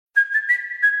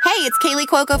it's Kaylee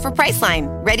Cuoco for Priceline.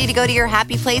 Ready to go to your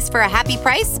happy place for a happy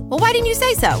price? Well, why didn't you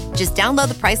say so? Just download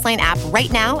the Priceline app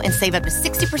right now and save up to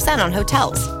 60% on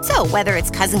hotels. So whether it's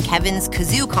Cousin Kevin's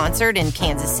Kazoo Concert in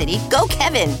Kansas City, go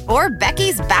Kevin, or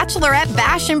Becky's Bachelorette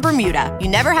Bash in Bermuda, you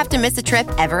never have to miss a trip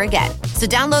ever again. So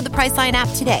download the Priceline app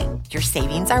today. Your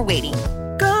savings are waiting.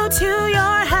 Go to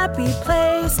your happy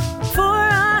place for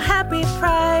a happy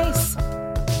price.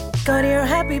 Go to your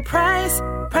happy price,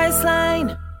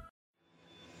 Priceline.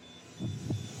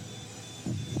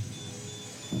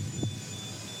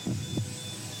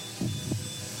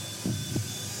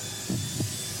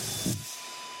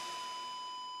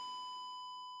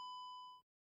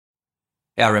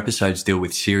 Our episodes deal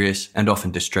with serious and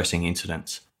often distressing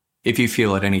incidents. If you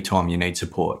feel at any time you need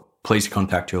support, please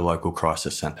contact your local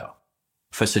crisis centre.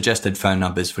 For suggested phone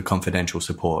numbers for confidential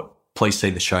support, please see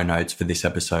the show notes for this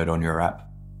episode on your app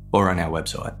or on our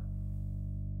website.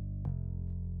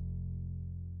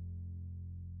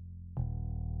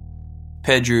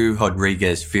 Pedro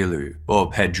Rodrigues Filho,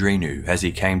 or Pedrinho as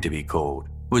he came to be called,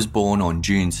 was born on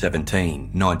June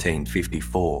 17,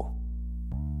 1954.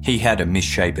 He had a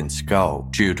misshapen skull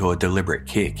due to a deliberate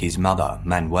kick his mother,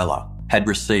 Manuela, had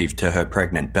received to her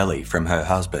pregnant belly from her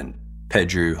husband,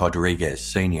 Pedro Rodrigues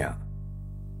Sr.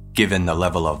 Given the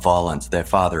level of violence their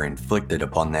father inflicted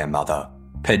upon their mother,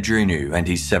 Pedrinho and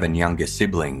his 7 younger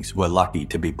siblings were lucky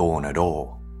to be born at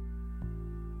all.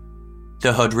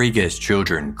 The Rodrigues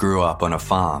children grew up on a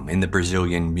farm in the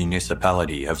Brazilian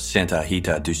municipality of Santa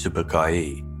Rita do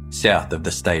Sapucaí, south of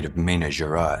the state of Minas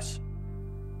Gerais.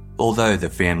 Although the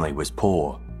family was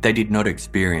poor, they did not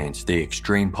experience the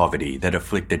extreme poverty that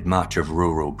afflicted much of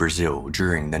rural Brazil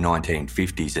during the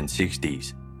 1950s and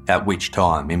 60s, at which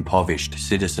time impoverished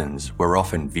citizens were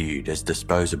often viewed as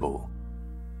disposable.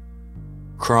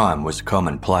 Crime was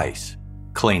commonplace,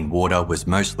 clean water was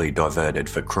mostly diverted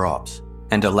for crops,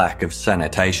 and a lack of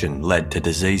sanitation led to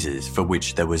diseases for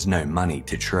which there was no money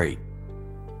to treat.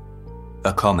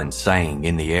 A common saying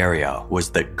in the area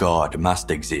was that God must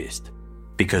exist,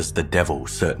 because the devil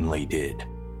certainly did.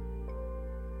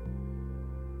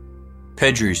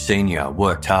 Pedro Sr.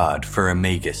 worked hard for a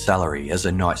meagre salary as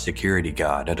a night security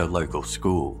guard at a local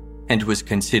school and was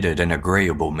considered an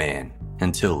agreeable man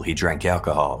until he drank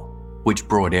alcohol, which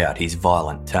brought out his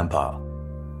violent temper.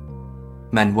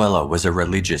 Manuela was a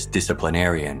religious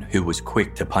disciplinarian who was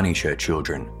quick to punish her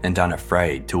children and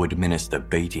unafraid to administer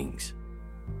beatings.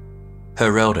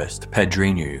 Her eldest,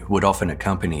 Pedrinho, would often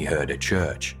accompany her to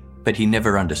church, but he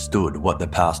never understood what the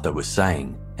pastor was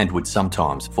saying and would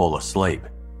sometimes fall asleep,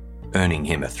 earning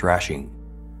him a thrashing.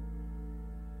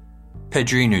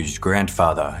 Pedrinho's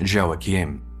grandfather,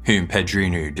 Joaquim, whom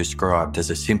Pedrinho described as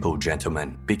a simple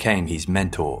gentleman, became his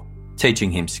mentor,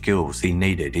 teaching him skills he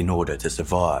needed in order to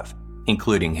survive,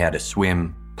 including how to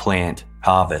swim, plant,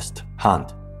 harvest,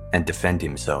 hunt, and defend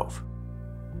himself.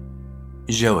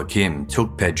 Joaquim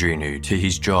took Pedrinho to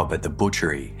his job at the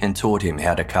butchery and taught him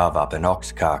how to carve up an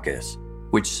ox carcass,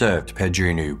 which served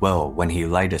Pedrinho well when he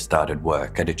later started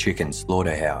work at a chicken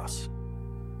slaughterhouse.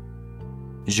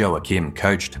 Joaquim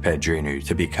coached Pedrinho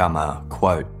to become a,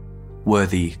 quote,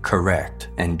 worthy, correct,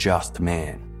 and just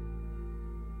man.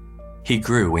 He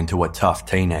grew into a tough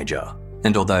teenager,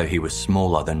 and although he was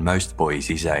smaller than most boys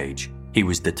his age, he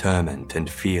was determined and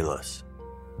fearless.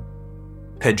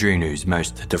 Pedrinho's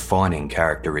most defining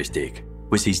characteristic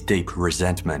was his deep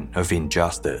resentment of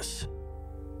injustice.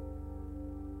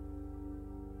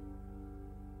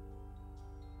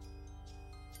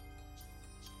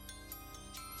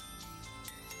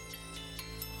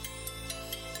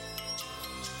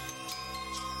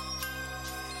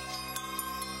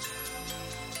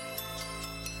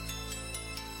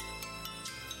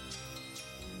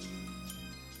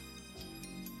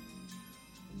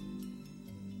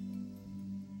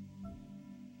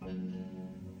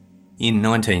 In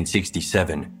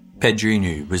 1967,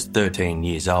 Pedrinho was 13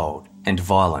 years old and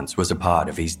violence was a part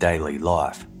of his daily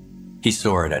life. He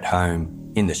saw it at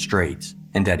home, in the streets,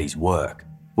 and at his work,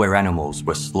 where animals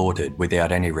were slaughtered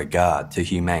without any regard to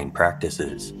humane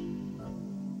practices.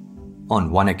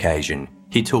 On one occasion,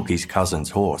 he took his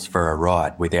cousin's horse for a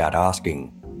ride without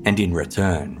asking, and in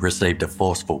return received a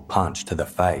forceful punch to the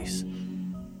face.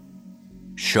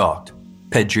 Shocked,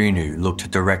 Pedrinho looked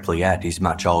directly at his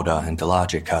much older and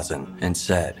larger cousin and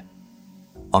said,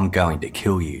 "I'm going to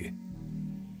kill you."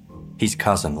 His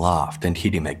cousin laughed and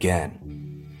hit him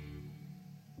again.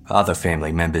 Other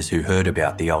family members who heard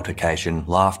about the altercation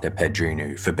laughed at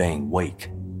Pedrinho for being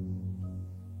weak.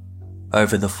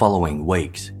 Over the following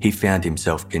weeks, he found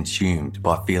himself consumed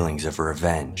by feelings of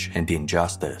revenge and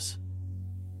injustice.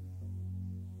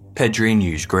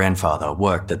 Pedrinho's grandfather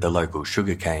worked at the local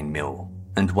sugarcane mill,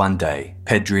 and one day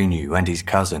Pedrinho and his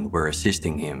cousin were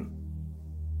assisting him.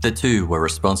 The two were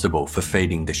responsible for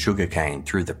feeding the sugarcane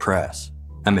through the press,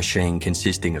 a machine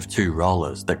consisting of 2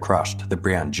 rollers that crushed the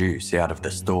brown juice out of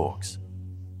the stalks.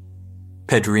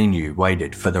 Pedrinho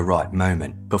waited for the right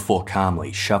moment before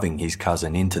calmly shoving his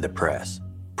cousin into the press,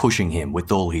 pushing him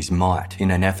with all his might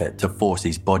in an effort to force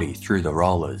his body through the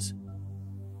rollers.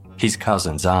 His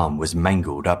cousin's arm was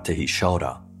mangled up to his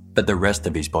shoulder, but the rest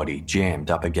of his body jammed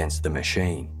up against the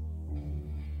machine.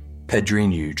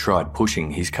 Pedrinho tried pushing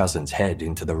his cousin's head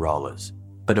into the rollers,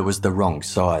 but it was the wrong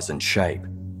size and shape,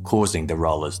 causing the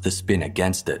rollers to spin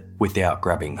against it without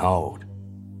grabbing hold.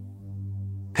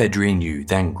 Pedrinho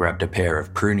then grabbed a pair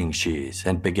of pruning shears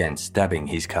and began stabbing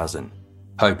his cousin,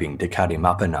 hoping to cut him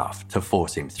up enough to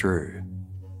force him through.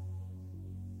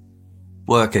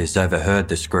 Workers overheard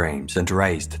the screams and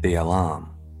raised the alarm.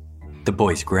 The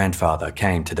boy's grandfather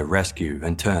came to the rescue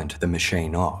and turned the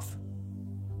machine off.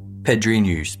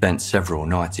 Pedrinho spent several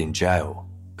nights in jail,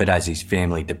 but as his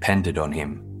family depended on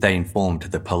him, they informed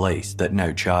the police that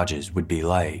no charges would be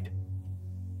laid.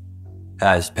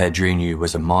 As Pedrinho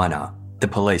was a minor, the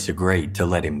police agreed to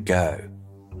let him go.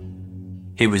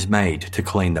 He was made to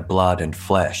clean the blood and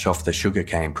flesh off the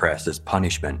sugarcane press as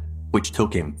punishment, which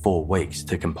took him 4 weeks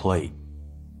to complete.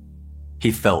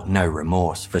 He felt no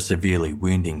remorse for severely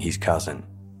wounding his cousin,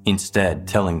 instead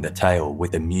telling the tale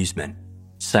with amusement,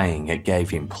 saying it gave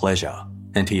him pleasure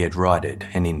and he had righted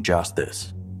an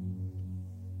injustice.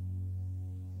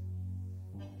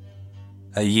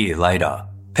 A year later,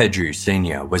 Pedro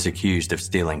Sr. was accused of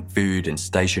stealing food and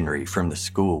stationery from the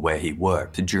school where he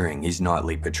worked during his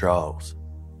nightly patrols.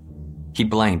 He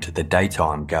blamed the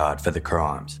daytime guard for the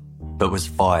crimes, but was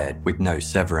fired with no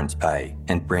severance pay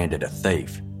and branded a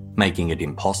thief, making it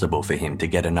impossible for him to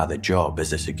get another job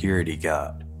as a security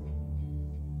guard.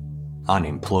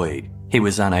 Unemployed, he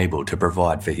was unable to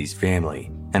provide for his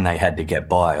family, and they had to get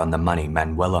by on the money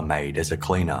Manuela made as a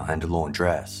cleaner and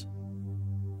laundress.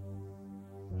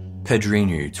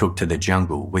 Pedrinho took to the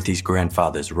jungle with his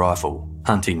grandfather's rifle,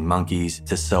 hunting monkeys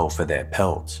to sell for their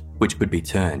pelts, which would be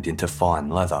turned into fine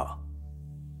leather.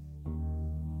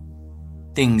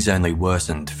 Things only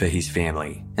worsened for his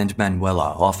family, and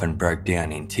Manuela often broke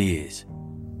down in tears.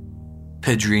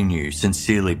 Pedrinho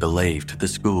sincerely believed the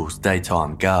school's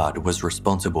daytime guard was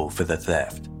responsible for the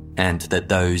theft, and that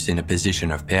those in a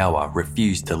position of power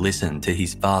refused to listen to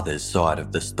his father's side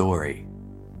of the story.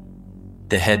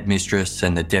 The headmistress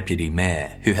and the deputy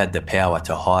mayor, who had the power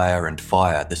to hire and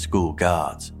fire the school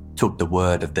guards, took the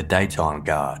word of the daytime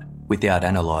guard without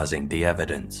analysing the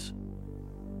evidence.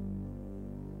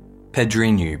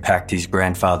 Pedrinho packed his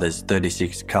grandfather's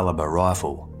 .36 caliber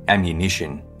rifle,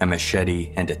 ammunition, a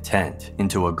machete and a tent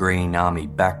into a green army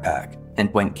backpack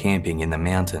and went camping in the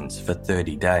mountains for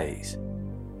 30 days.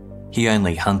 He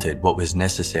only hunted what was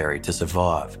necessary to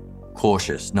survive,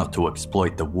 cautious not to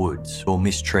exploit the woods or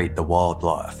mistreat the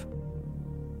wildlife.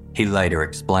 He later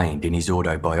explained in his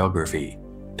autobiography,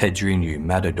 Pedrinho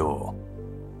Matador,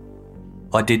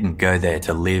 "I didn't go there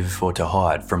to live or to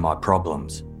hide from my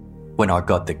problems. When I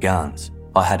got the guns,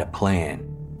 I had a plan,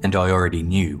 and I already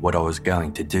knew what I was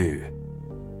going to do.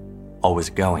 I was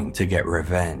going to get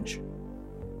revenge."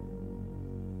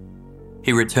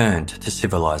 He returned to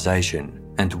civilization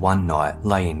and one night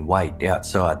lay in wait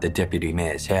outside the deputy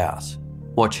mayor's house,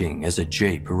 watching as a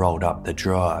jeep rolled up the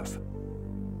drive.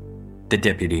 The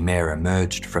deputy mayor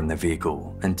emerged from the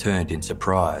vehicle and turned in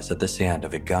surprise at the sound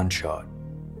of a gunshot.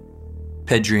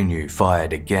 Pedrinho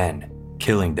fired again,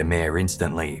 killing the mayor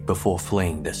instantly before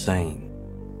fleeing the scene.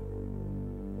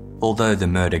 Although the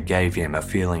murder gave him a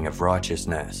feeling of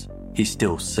righteousness, he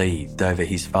still seethed over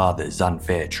his father's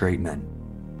unfair treatment.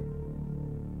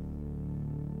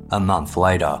 A month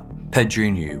later,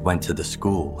 Pedrinho went to the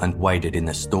school and waited in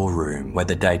the storeroom where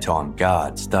the daytime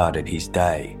guard started his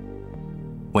day.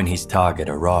 When his target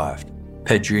arrived,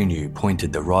 Pedrinho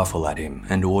pointed the rifle at him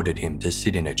and ordered him to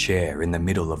sit in a chair in the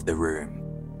middle of the room.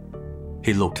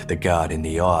 He looked the guard in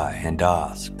the eye and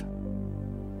asked,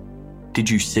 "Did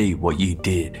you see what you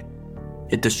did?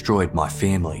 It destroyed my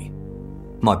family.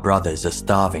 My brothers are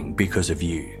starving because of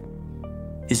you.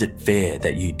 Is it fair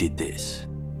that you did this?"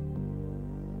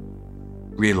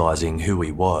 Realising who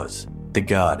he was, the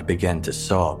guard began to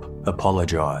sob,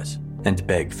 apologise, and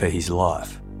beg for his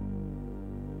life.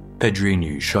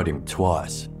 Pedrinho shot him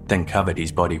twice, then covered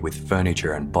his body with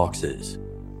furniture and boxes.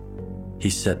 He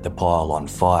set the pile on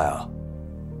fire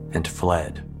and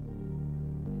fled.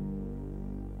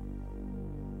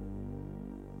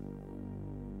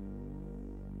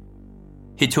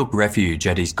 He took refuge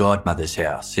at his godmother's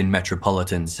house in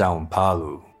metropolitan São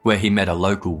Paulo, where he met a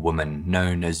local woman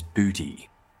known as Booty.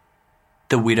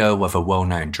 The widow of a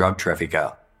well-known drug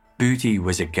trafficker, Booty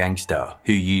was a gangster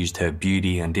who used her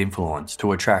beauty and influence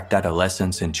to attract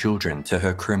adolescents and children to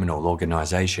her criminal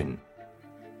organisation.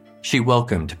 She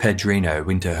welcomed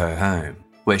Pedrinho into her home,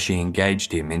 where she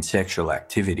engaged him in sexual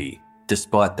activity,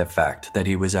 despite the fact that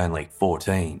he was only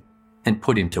 14, and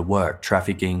put him to work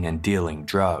trafficking and dealing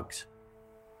drugs.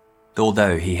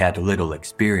 Although he had little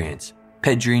experience,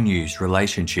 Pedrinho's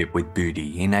relationship with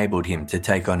Booty enabled him to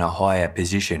take on a higher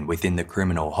position within the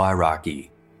criminal hierarchy,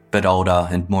 but older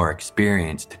and more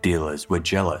experienced dealers were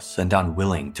jealous and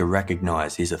unwilling to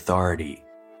recognise his authority.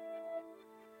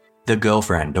 The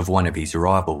girlfriend of one of his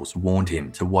rivals warned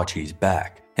him to watch his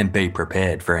back and be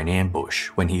prepared for an ambush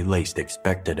when he least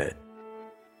expected it.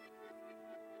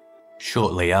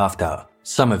 Shortly after,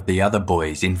 some of the other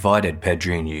boys invited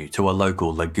Pedrinho to a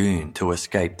local lagoon to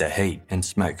escape the heat and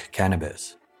smoke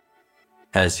cannabis.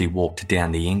 As he walked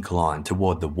down the incline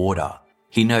toward the water,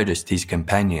 he noticed his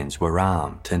companions were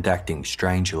armed and acting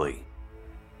strangely.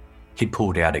 He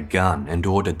pulled out a gun and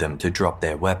ordered them to drop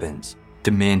their weapons,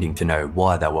 demanding to know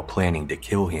why they were planning to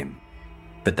kill him,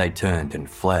 but they turned and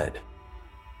fled.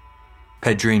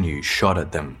 Pedrinho shot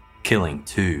at them, killing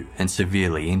 2 and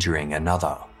severely injuring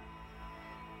another.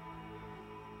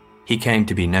 He came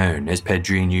to be known as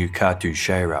Pedrinho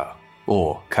Cartucheira,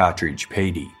 or Cartridge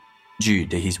Petey, due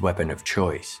to his weapon of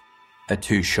choice, a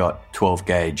 2-shot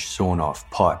 12-gauge sawn-off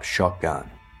pipe shotgun.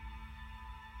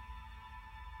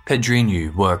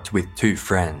 Pedrinho worked with 2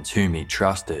 friends whom he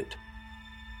trusted.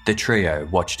 The trio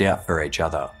watched out for each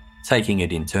other, taking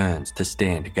it in turns to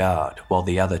stand guard while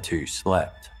the other 2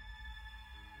 slept.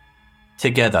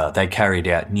 Together they carried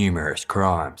out numerous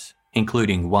crimes,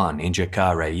 including one in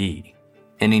Jacareí,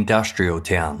 an industrial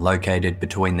town located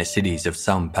between the cities of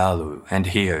São Paulo and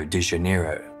Rio de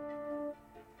Janeiro.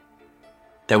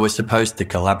 They were supposed to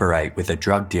collaborate with a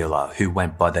drug dealer who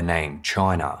went by the name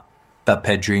China, but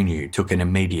Pedrinho took an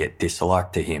immediate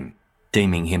dislike to him,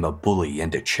 deeming him a bully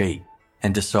and a cheat,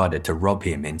 and decided to rob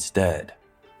him instead.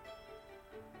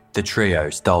 The trio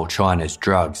stole China's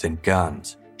drugs and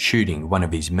guns, shooting one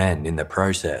of his men in the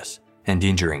process and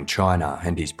injuring China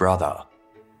and his brother.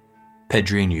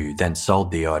 Pedrinho then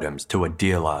sold the items to a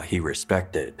dealer he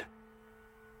respected.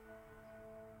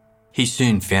 He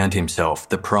soon found himself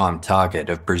the prime target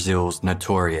of Brazil's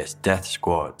notorious death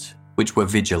squads, which were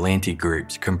vigilante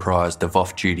groups comprised of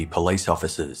off-duty police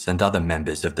officers and other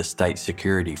members of the state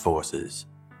security forces.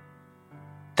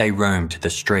 They roamed the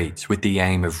streets with the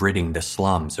aim of ridding the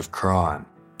slums of crime,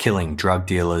 killing drug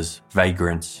dealers,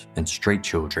 vagrants, and street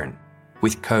children,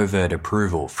 with covert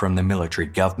approval from the military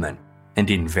government and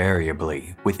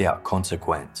invariably without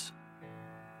consequence.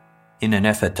 In an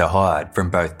effort to hide from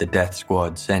both the death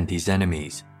squads and his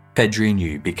enemies,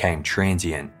 Pedrinho became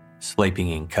transient, sleeping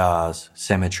in cars,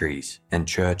 cemeteries, and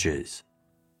churches.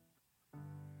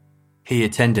 He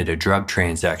attended a drug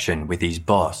transaction with his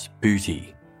boss,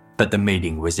 Booty, but the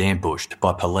meeting was ambushed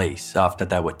by police after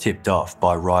they were tipped off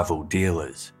by rival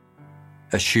dealers.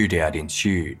 A shootout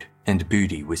ensued, and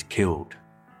Booty was killed.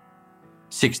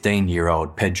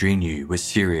 16-year-old Pedrinho was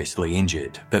seriously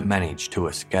injured but managed to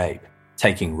escape,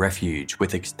 taking refuge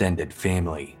with extended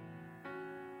family.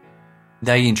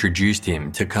 They introduced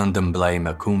him to Candomblé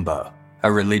Macumba,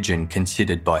 a religion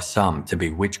considered by some to be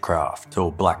witchcraft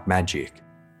or black magic.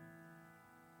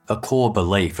 A core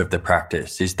belief of the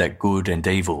practice is that good and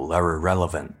evil are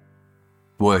irrelevant.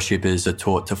 Worshippers are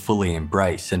taught to fully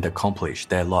embrace and accomplish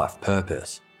their life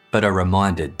purpose, but are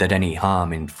reminded that any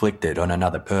harm inflicted on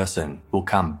another person will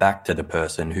come back to the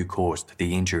person who caused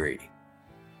the injury.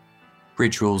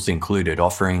 Rituals included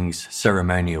offerings,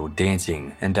 ceremonial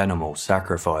dancing, and animal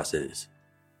sacrifices.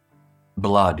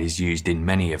 Blood is used in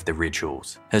many of the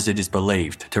rituals, as it is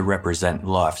believed to represent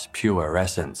life's pure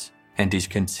essence and is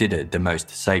considered the most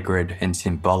sacred and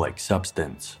symbolic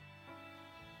substance.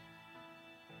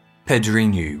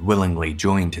 Pedrinho willingly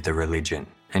joined the religion,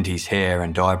 and his hair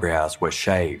and eyebrows were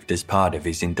shaved as part of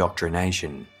his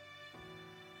indoctrination.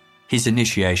 His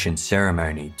initiation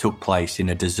ceremony took place in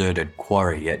a deserted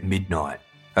quarry at midnight,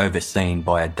 overseen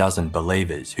by a dozen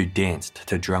believers who danced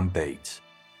to drum beats.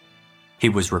 He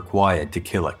was required to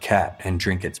kill a cat and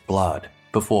drink its blood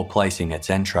before placing its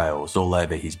entrails all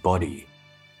over his body.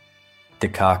 The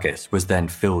carcass was then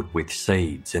filled with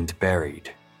seeds and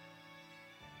buried.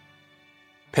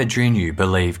 Pedrinho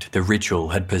believed the ritual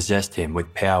had possessed him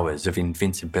with powers of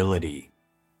invincibility.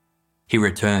 He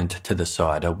returned to the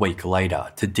site a week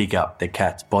later to dig up the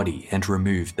cat's body and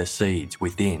remove the seeds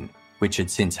within, which had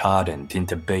since hardened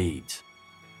into beads.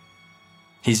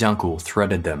 His uncle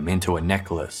threaded them into a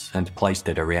necklace and placed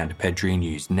it around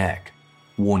Pedrinho's neck,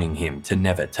 warning him to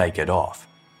never take it off.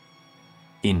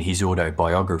 In his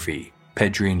autobiography,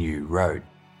 Pedrinho wrote,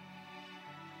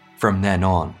 "From then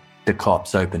on, the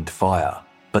cops opened fire,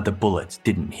 but the bullets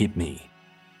didn't hit me.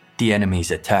 The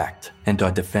enemies attacked and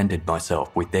I defended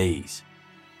myself with ease.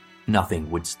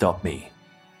 Nothing would stop me.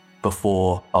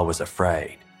 Before, I was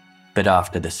afraid, but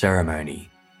after the ceremony,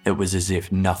 it was as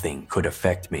if nothing could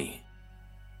affect me."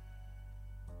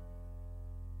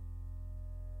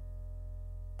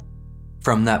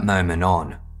 From that moment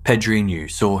on, Pedrinho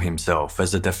saw himself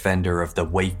as a defender of the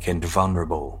weak and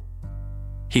vulnerable.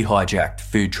 He hijacked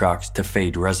food trucks to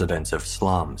feed residents of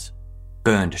slums,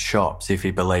 burned shops if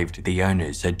he believed the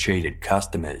owners had cheated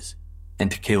customers,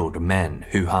 and killed men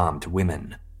who harmed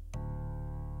women.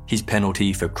 His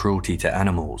penalty for cruelty to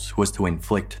animals was to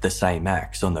inflict the same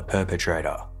acts on the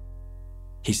perpetrator.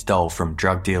 He stole from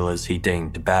drug dealers he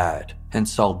deemed bad and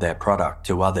sold their product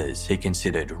to others he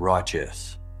considered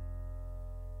righteous.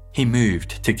 He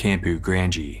moved to Campo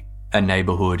Grande, a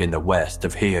neighbourhood in the west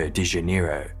of Rio de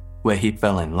Janeiro, where he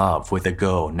fell in love with a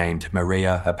girl named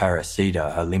Maria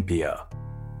Aparecida Olympia.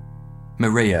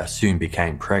 Maria soon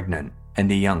became pregnant, and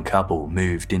the young couple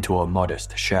moved into a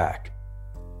modest shack.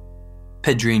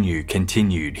 Pedrinho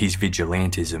continued his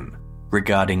vigilantism,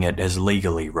 regarding it as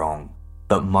legally wrong,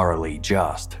 but morally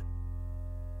just.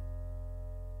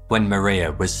 When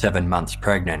Maria was 7 months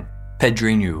pregnant,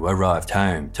 Pedrinho arrived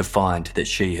home to find that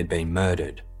she had been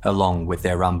murdered, along with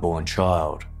their unborn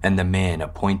child and the man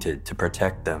appointed to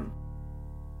protect them.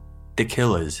 The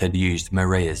killers had used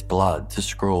Maria's blood to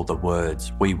scrawl the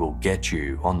words "We will get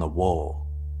you" on the wall.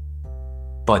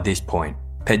 By this point,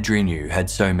 Pedrinho had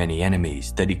so many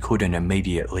enemies that he couldn't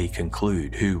immediately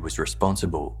conclude who was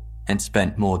responsible, and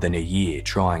spent more than a year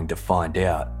trying to find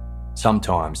out,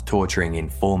 sometimes torturing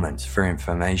informants for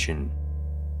information.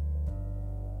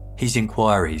 His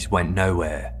inquiries went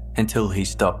nowhere until he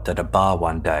stopped at a bar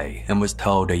one day and was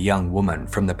told a young woman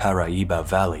from the Paraíba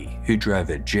Valley who drove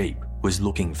a jeep was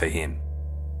looking for him.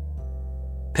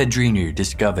 Pedrinho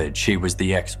discovered she was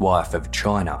the ex-wife of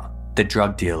China, the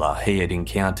drug dealer he had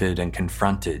encountered and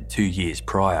confronted 2 years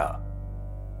prior.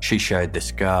 She showed the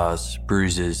scars,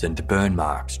 bruises and burn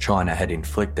marks China had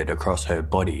inflicted across her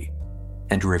body,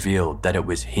 and revealed that it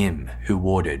was him who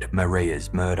ordered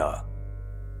Maria's murder.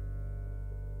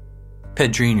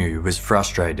 Pedrinho was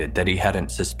frustrated that he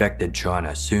hadn't suspected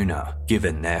China sooner,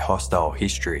 given their hostile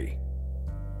history.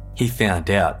 He found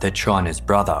out that China's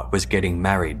brother was getting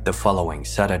married the following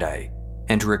Saturday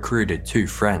and recruited 2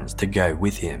 friends to go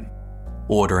with him,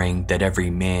 ordering that every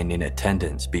man in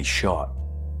attendance be shot.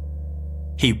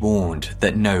 He warned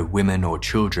that no women or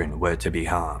children were to be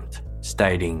harmed,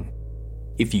 stating,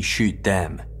 "If you shoot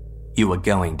them, you are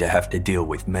going to have to deal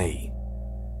with me."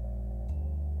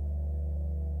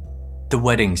 The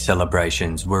wedding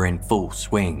celebrations were in full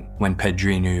swing when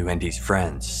Pedrinho and his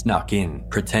friends snuck in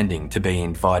pretending to be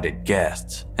invited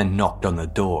guests and knocked on the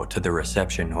door to the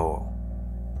reception hall.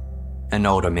 An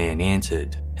older man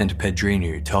answered and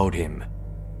Pedrinho told him,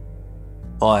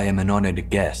 "I am an honoured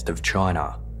guest of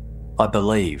China. I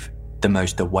believe the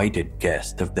most awaited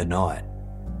guest of the night."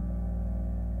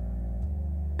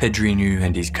 Pedrinho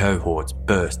and his cohorts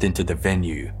burst into the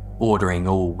venue, ordering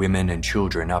all women and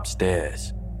children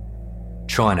upstairs.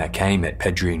 China came at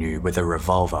Pedrinho with a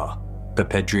revolver, but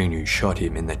Pedrinho shot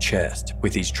him in the chest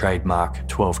with his trademark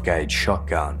 12-gauge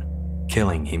shotgun,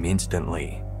 killing him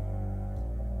instantly.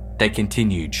 They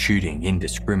continued shooting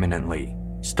indiscriminately,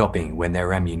 stopping when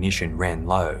their ammunition ran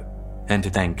low, and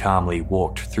then calmly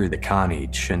walked through the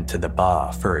carnage and to the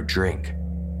bar for a drink.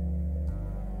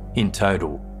 In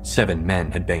total, 7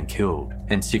 men had been killed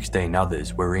and 16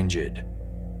 others were injured.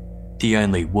 The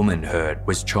only woman hurt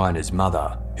was China's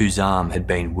mother, whose arm had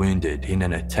been wounded in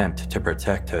an attempt to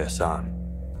protect her son.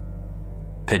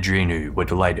 Pedrinho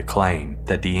would later claim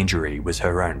that the injury was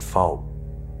her own fault.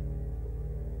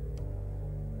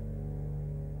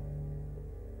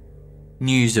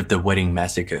 News of the wedding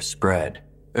massacre spread,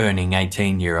 earning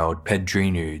 18-year-old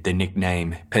Pedrinho the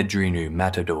nickname Pedrinho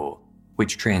Matador,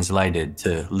 which translated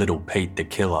to Little Pete the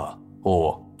Killer,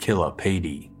 or Killer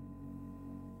Petey.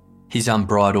 His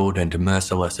unbridled and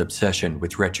merciless obsession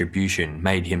with retribution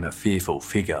made him a fearful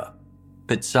figure,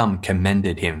 but some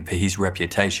commended him for his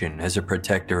reputation as a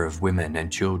protector of women and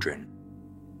children.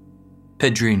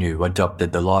 Pedrinho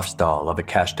adopted the lifestyle of a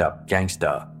cashed-up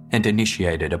gangster and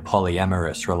initiated a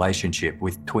polyamorous relationship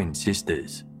with twin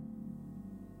sisters.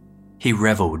 He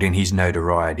revelled in his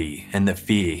notoriety and the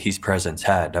fear his presence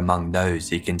had among those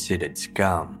he considered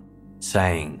scum,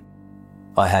 saying,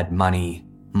 "I had money,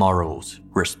 morals,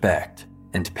 respect,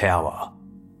 and power."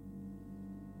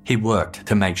 He worked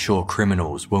to make sure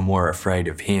criminals were more afraid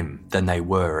of him than they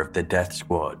were of the death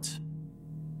squads.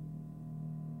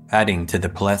 adding to the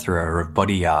plethora of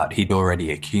body art he'd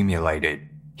already accumulated,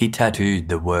 he tattooed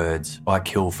the words, "I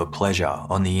kill for pleasure,"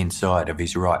 on the inside of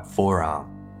his right forearm.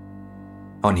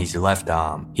 On his left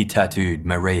arm, he tattooed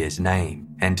Maria's name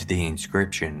and the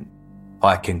inscription,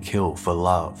 "I can kill for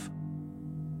love."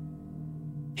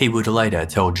 He would later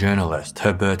tell journalist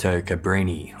Herberto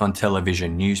Cabrini on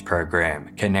television news program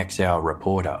Connects Our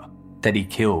Reporter that he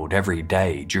killed every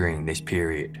day during this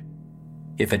period.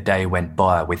 If a day went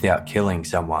by without killing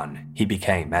someone, he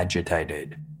became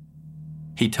agitated.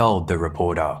 He told the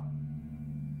reporter,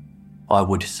 "I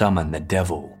would summon the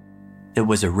devil. It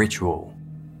was a ritual.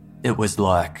 It was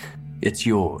like, it's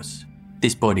yours.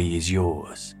 This body is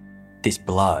yours. This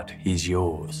blood is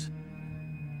yours."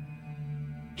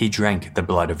 He drank the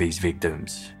blood of his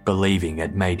victims, believing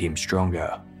it made him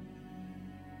stronger.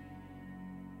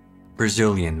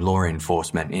 Brazilian law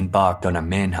enforcement embarked on a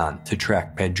manhunt to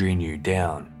track Pedrinho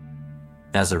down.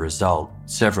 As a result,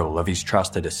 several of his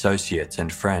trusted associates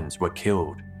and friends were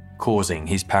killed, causing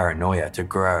his paranoia to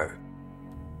grow.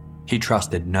 He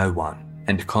trusted no one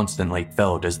and constantly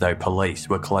felt as though police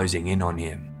were closing in on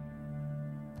him.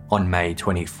 On May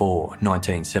 24,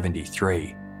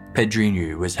 1973,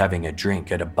 Pedrinho was having a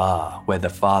drink at a bar where the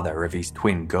father of his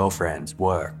twin girlfriends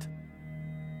worked.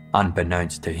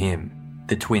 Unbeknownst to him,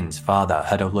 the twins' father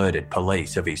had alerted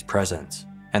police of his presence,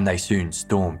 and they soon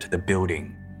stormed the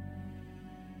building.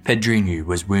 Pedrinho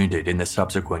was wounded in the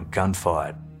subsequent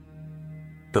gunfight.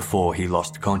 Before he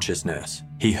lost consciousness,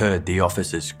 he heard the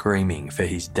officers screaming for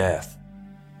his death.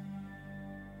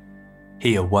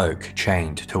 He awoke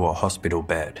chained to a hospital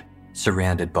bed,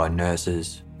 surrounded by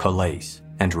nurses, police,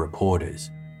 and reporters,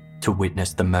 to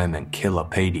witness the moment Killer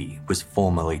Petey was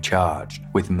formally charged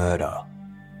with murder.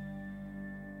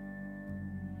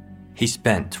 He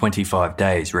spent 25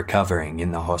 days recovering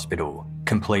in the hospital,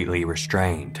 completely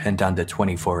restrained and under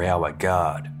 24-hour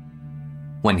guard.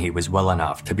 When he was well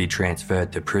enough to be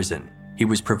transferred to prison, he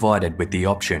was provided with the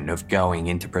option of going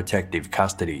into protective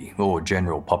custody or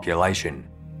general population,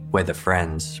 where the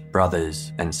friends,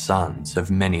 brothers, and sons of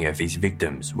many of his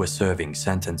victims were serving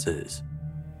sentences.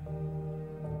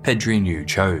 Pedrinho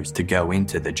chose to go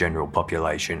into the general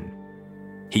population.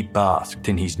 He basked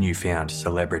in his newfound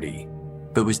celebrity,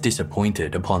 but was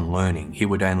disappointed upon learning he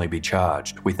would only be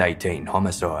charged with 18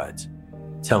 homicides,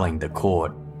 telling the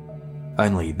court,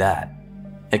 "Only that.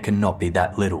 It cannot be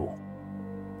that little."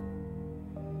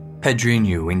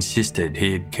 Pedrinho insisted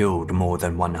he had killed more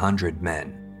than 100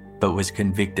 men, but was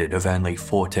convicted of only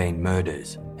 14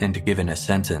 murders and given a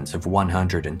sentence of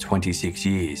 126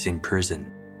 years in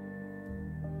prison.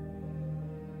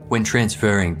 When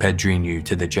transferring Pedrinho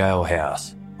to the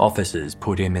jailhouse, officers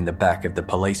put him in the back of the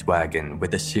police wagon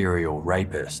with a serial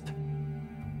rapist.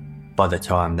 By the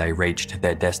time they reached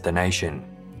their destination,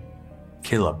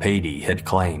 Killer Petey had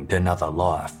claimed another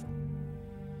life.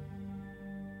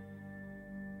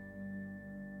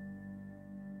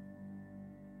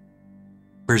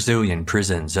 Brazilian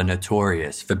prisons are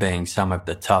notorious for being some of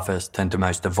the toughest and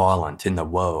most violent in the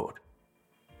world.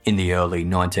 In the early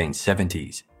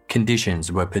 1970s,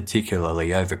 conditions were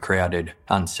particularly overcrowded,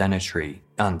 unsanitary,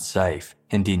 unsafe,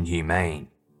 and inhumane,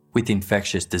 with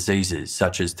infectious diseases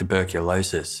such as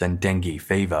tuberculosis and dengue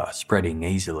fever spreading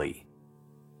easily.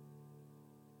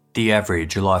 The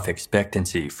average life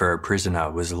expectancy for a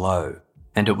prisoner was low,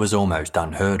 and it was almost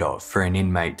unheard of for an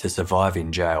inmate to survive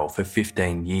in jail for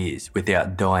 15 years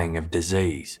without dying of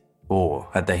disease or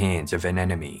at the hands of an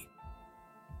enemy.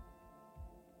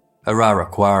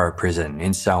 Araraquara prison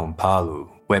in São Paulo,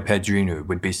 where Pedrinho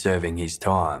would be serving his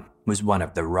time, was one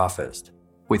of the roughest,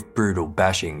 with brutal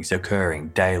bashings occurring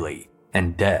daily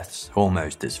and deaths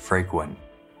almost as frequent.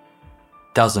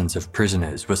 Dozens of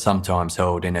prisoners were sometimes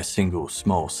held in a single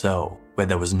small cell where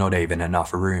there was not even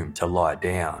enough room to lie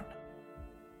down.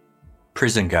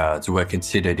 Prison guards were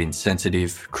considered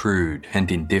insensitive, crude,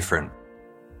 and indifferent.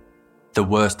 The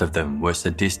worst of them were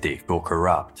sadistic or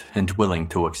corrupt and willing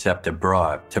to accept a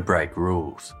bribe to break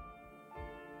rules.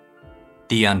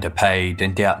 The underpaid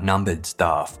and outnumbered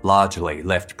staff largely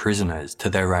left prisoners to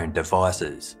their own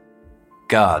devices.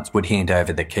 Guards would hand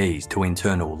over the keys to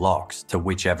internal locks to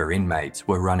whichever inmates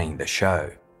were running the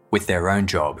show, with their own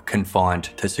job confined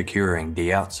to securing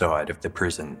the outside of the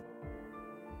prison.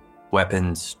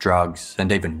 Weapons, drugs,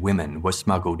 and even women were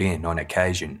smuggled in on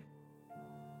occasion.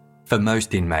 For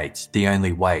most inmates, the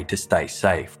only way to stay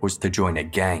safe was to join a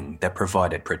gang that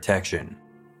provided protection.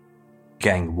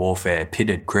 Gang warfare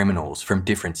pitted criminals from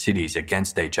different cities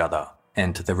against each other,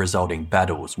 and the resulting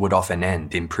battles would often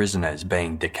end in prisoners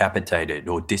being decapitated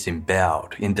or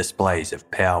disemboweled in displays of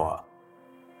power.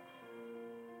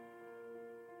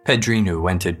 Pedrinho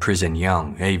entered prison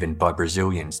young, even by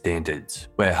Brazilian standards,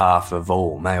 where half of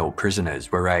all male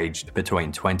prisoners were aged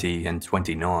between 20 and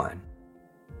 29.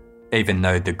 Even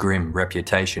though the grim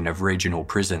reputation of regional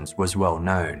prisons was well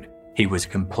known, he was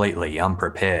completely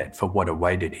unprepared for what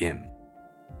awaited him.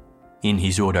 In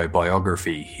his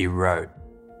autobiography, he wrote,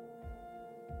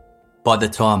 "By the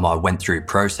time I went through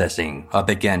processing, I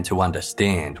began to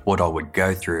understand what I would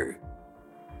go through.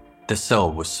 The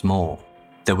cell was small.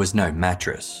 There was no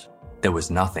mattress. There was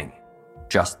nothing,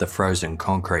 just the frozen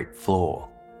concrete floor.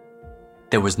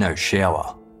 There was no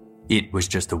shower. It was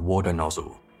just a water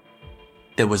nozzle.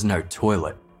 There was no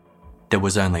toilet. There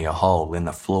was only a hole in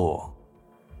the floor."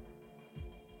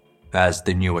 As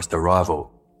the newest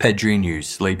arrival, Pedrinho's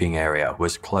sleeping area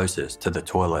was closest to the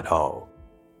toilet hole.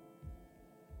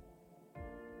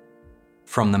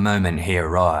 From the moment he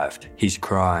arrived, his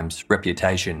crimes,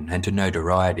 reputation and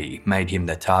notoriety made him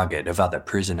the target of other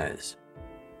prisoners.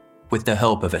 With the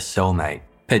help of a cellmate,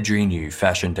 Pedrinho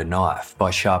fashioned a knife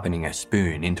by sharpening a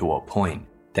spoon into a point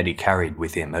that he carried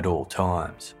with him at all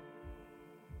times.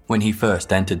 When he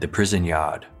first entered the prison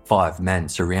yard, 5 men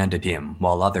surrounded him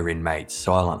while other inmates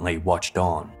silently watched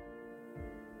on.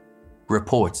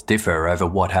 Reports differ over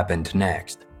what happened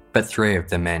next, but 3 of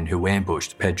the men who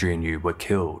ambushed Pedrinho were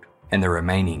killed, and the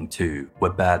remaining 2 were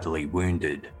badly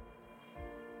wounded.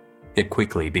 It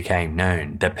quickly became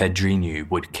known that Pedrinho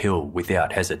would kill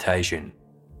without hesitation.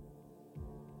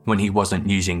 When he wasn't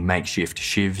using makeshift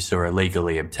shivs or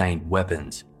illegally obtained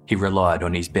weapons, he relied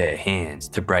on his bare hands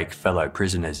to break fellow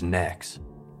prisoners' necks.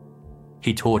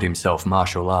 He taught himself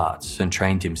martial arts and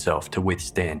trained himself to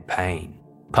withstand pain,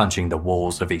 punching the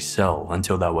walls of his cell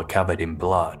until they were covered in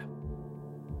blood.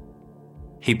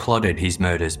 He plotted his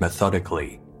murders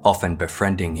methodically, often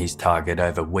befriending his target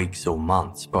over weeks or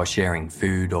months by sharing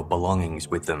food or belongings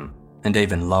with them, and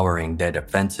even lowering their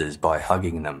defences by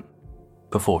hugging them,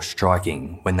 before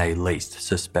striking when they least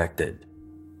suspected.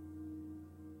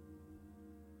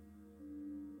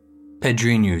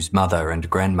 Pedrinho's mother and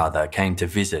grandmother came to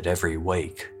visit every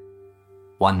week.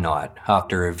 One night,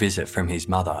 after a visit from his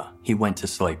mother, he went to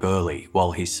sleep early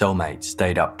while his cellmates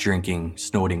stayed up drinking,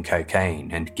 snorting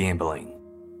cocaine and gambling.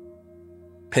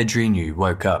 Pedrinho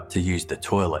woke up to use the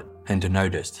toilet and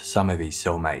noticed some of his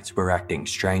cellmates were acting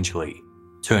strangely,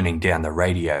 turning down the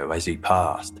radio as he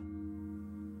passed.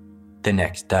 The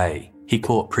next day, he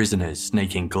caught prisoners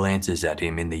sneaking glances at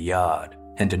him in the yard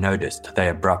and noticed they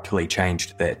abruptly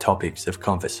changed their topics of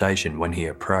conversation when he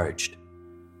approached.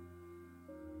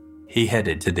 He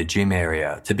headed to the gym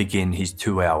area to begin his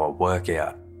 2-hour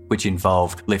workout, which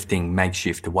involved lifting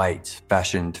makeshift weights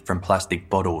fashioned from plastic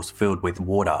bottles filled with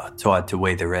water tied to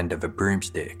either end of a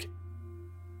broomstick.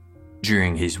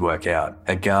 During his workout,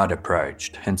 a guard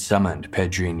approached and summoned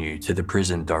Pedrinho to the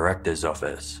prison director's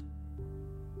office.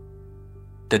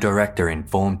 The director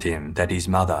informed him that his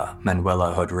mother,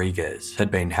 Manuela Rodriguez, had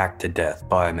been hacked to death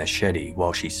by a machete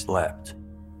while she slept.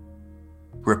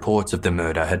 Reports of the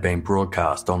murder had been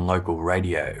broadcast on local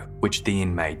radio, which the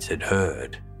inmates had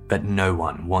heard, but no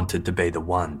one wanted to be the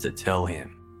one to tell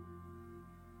him.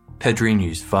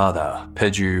 Pedrinho's father,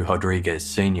 Pedro Rodriguez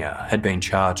Sr., had been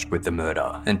charged with the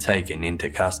murder and taken into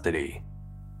custody.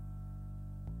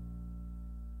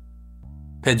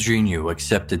 Pedrinho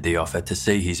accepted the offer to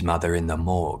see his mother in the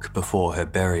morgue before her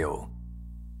burial.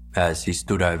 As he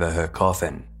stood over her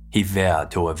coffin, he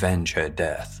vowed to avenge her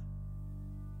death.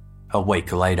 A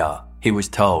week later, he was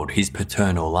told his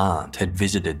paternal aunt had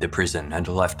visited the prison and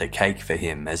left a cake for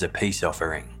him as a peace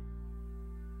offering.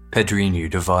 Pedrinho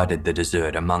divided the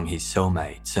dessert among his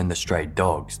cellmates and the stray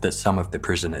dogs that some of the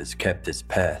prisoners kept as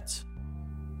pets.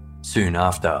 Soon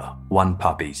after, one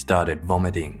puppy started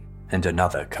vomiting and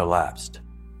another collapsed.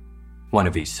 One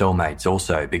of his cellmates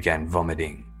also began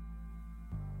vomiting.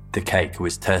 The cake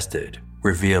was tested,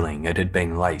 revealing it had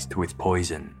been laced with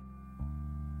poison.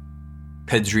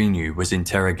 Pedrinho was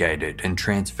interrogated and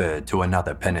transferred to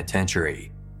another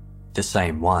penitentiary, the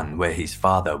same one where his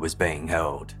father was being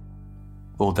held,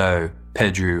 although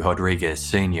Pedro Rodriguez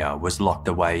Sr. was locked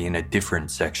away in a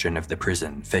different section of the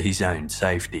prison for his own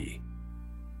safety.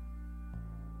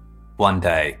 One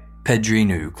day,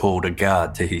 Pedrinho called a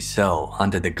guard to his cell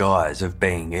under the guise of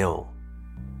being ill.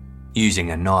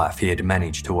 Using a knife he had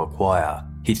managed to acquire,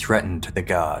 he threatened the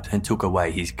guard and took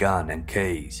away his gun and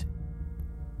keys.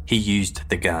 He used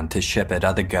the gun to shepherd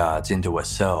other guards into a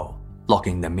cell,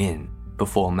 locking them in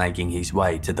before making his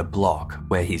way to the block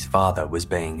where his father was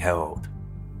being held.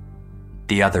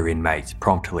 The other inmates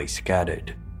promptly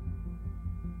scattered.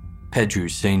 Pedro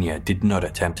Sr. did not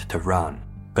attempt to run,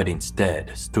 but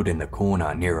instead stood in the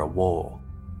corner near a wall.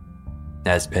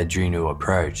 As Pedrinho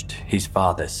approached, his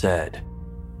father said,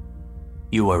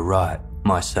 "You are right,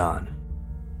 my son."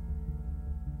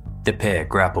 The pair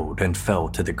grappled and fell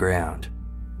to the ground.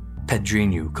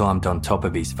 Pedrinho climbed on top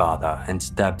of his father and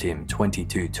stabbed him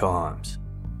 22 times,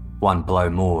 one blow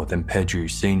more than Pedro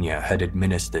Sr. had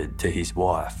administered to his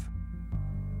wife.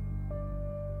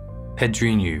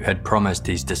 Pedrinho had promised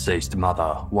his deceased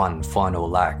mother one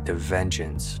final act of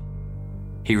vengeance.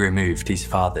 He removed his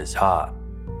father's heart,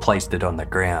 placed it on the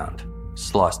ground,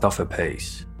 sliced off a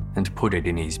piece, and put it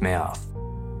in his mouth.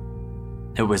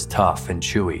 It was tough and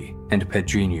chewy, and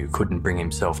Pedrinho couldn't bring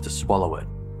himself to swallow it,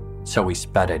 so he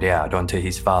spat it out onto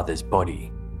his father's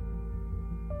body.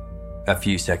 A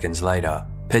few seconds later,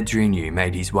 Pedrinho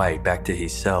made his way back to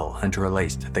his cell and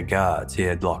released the guards he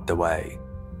had locked away.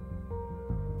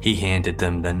 He handed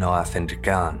them the knife and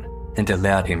gun and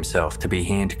allowed himself to be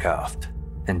handcuffed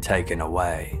and taken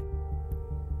away.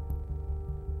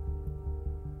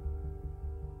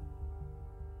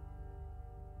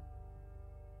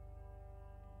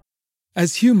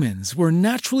 As humans, we're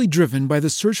naturally driven by the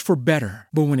search for better.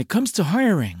 But when it comes to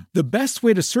hiring, the best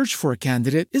way to search for a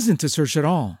candidate isn't to search at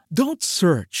all. Don't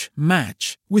search,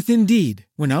 match with Indeed.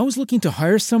 When I was looking to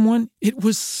hire someone, it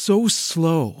was so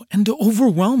slow and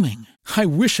overwhelming. I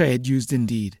wish I had used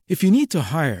Indeed. If you need to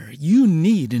hire, you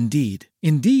need Indeed.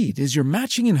 Indeed is your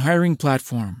matching and hiring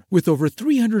platform with over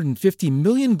 350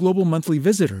 million global monthly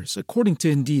visitors, according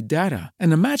to Indeed data,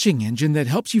 and a matching engine that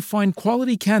helps you find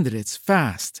quality candidates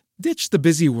fast. Ditch the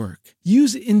busy work.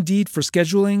 Use Indeed for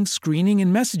scheduling, screening,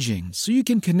 and messaging so you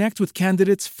can connect with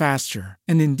candidates faster.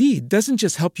 And Indeed doesn't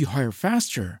just help you hire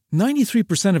faster.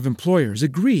 93% of employers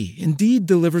agree Indeed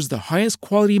delivers the highest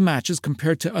quality matches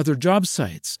compared to other job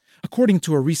sites, according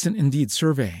to a recent Indeed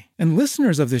survey. And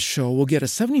listeners of this show will get a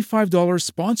 $75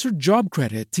 sponsored job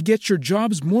credit to get your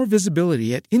jobs more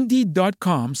visibility at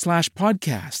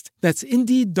Indeed.com/podcast. That's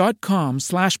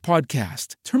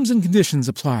Indeed.com/podcast. Terms and conditions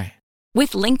apply.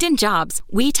 With LinkedIn Jobs,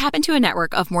 we tap into a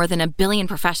network of more than 1 billion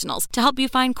professionals to help you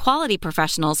find quality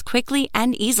professionals quickly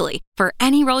and easily for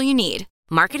any role you need.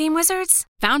 Marketing wizards?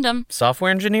 Found them.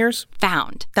 Software engineers?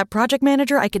 Found. That project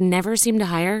manager I could never seem to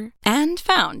hire? And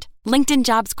found. LinkedIn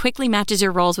Jobs quickly matches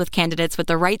your roles with candidates with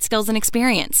the right skills and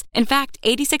experience. In fact,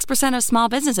 86% of small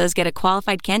businesses get a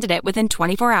qualified candidate within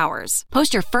 24 hours.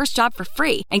 Post your first job for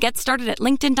free and get started at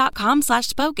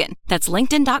linkedin.com/spoken. That's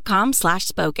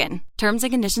linkedin.com/spoken. Terms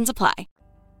and conditions apply.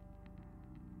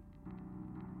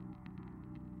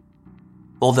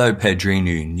 Although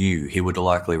Pedrinho knew he would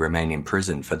likely remain in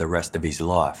prison for the rest of his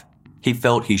life, he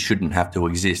felt he shouldn't have to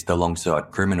exist alongside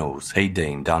criminals he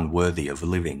deemed unworthy of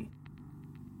living.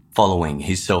 Following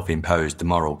his self-imposed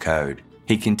moral code,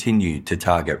 he continued to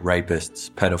target rapists,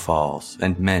 pedophiles,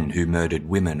 and men who murdered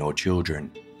women or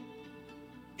children.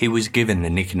 He was given the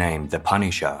nickname The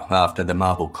Punisher after the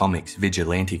Marvel Comics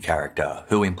vigilante character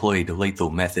who employed lethal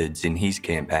methods in his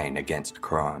campaign against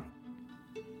crime.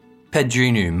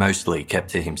 Pedrinho mostly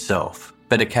kept to himself,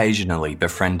 but occasionally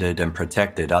befriended and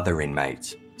protected other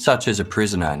inmates, such as a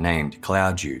prisoner named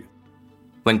Claudio.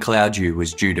 When Claudio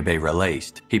was due to be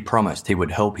released, he promised he would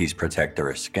help his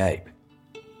protector escape.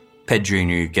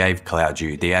 Pedrinho gave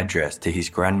Claudio the address to his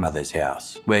grandmother's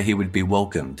house, where he would be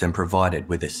welcomed and provided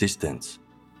with assistance.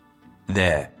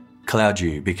 There,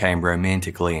 Claudio became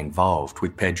romantically involved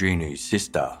with Pedrinho's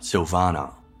sister,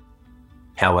 Silvana.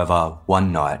 However,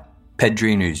 one night,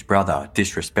 Pedrinho's brother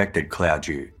disrespected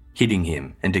Claudio, hitting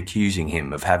him and accusing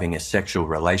him of having a sexual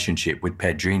relationship with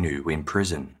Pedrinho in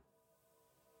prison.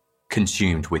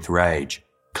 Consumed with rage,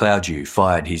 Claudio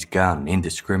fired his gun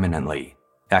indiscriminately,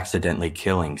 accidentally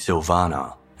killing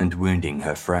Silvana and wounding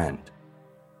her friend.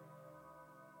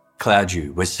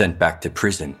 Claudio was sent back to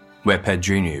prison, where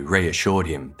Pedrinho reassured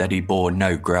him that he bore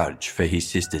no grudge for his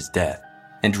sister's death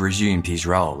and resumed his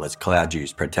role as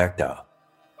Claudio's protector.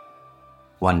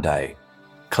 One day,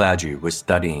 Claudio was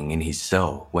studying in his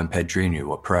cell when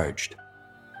Pedrinho approached.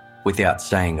 Without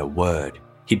saying a word,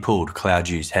 he pulled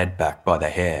Claudio's head back by the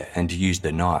hair and used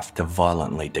a knife to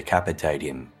violently decapitate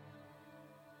him.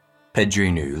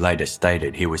 Pedrinho later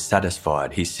stated he was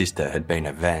satisfied his sister had been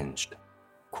avenged.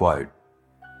 Quote,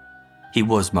 "He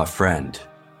was my friend,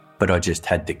 but I just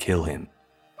had to kill him.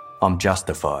 I'm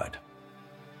justified."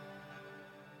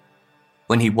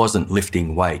 When he wasn't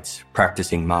lifting weights,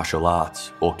 practicing martial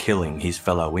arts, or killing his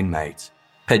fellow inmates,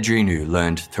 Pedrinho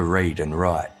learned to read and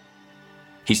write.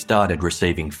 He started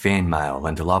receiving fan mail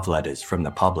and love letters from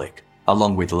the public,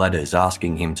 along with letters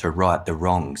asking him to right the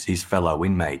wrongs his fellow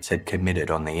inmates had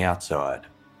committed on the outside.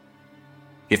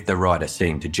 If the writer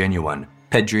seemed genuine,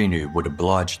 Pedrinho would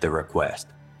oblige the request,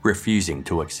 refusing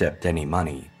to accept any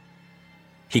money.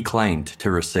 He claimed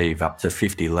to receive up to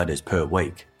 50 letters per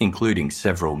week, including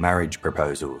several marriage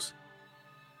proposals.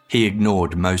 He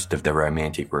ignored most of the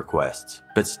romantic requests,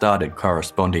 but started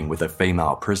corresponding with a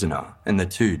female prisoner, and the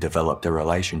two developed a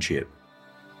relationship.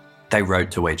 They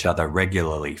wrote to each other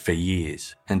regularly for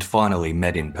years and finally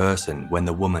met in person when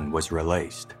the woman was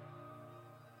released.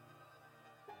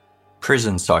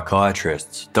 Prison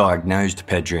psychiatrists diagnosed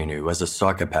Pedrinho as a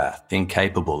psychopath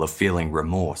incapable of feeling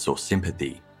remorse or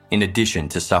sympathy, in addition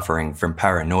to suffering from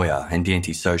paranoia and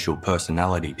antisocial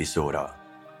personality disorder.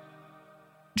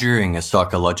 During a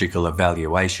psychological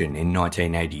evaluation in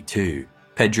 1982,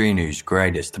 Pedrinho's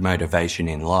greatest motivation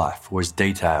in life was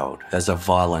detailed as a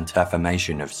violent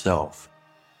affirmation of self.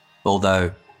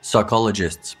 Although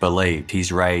psychologists believed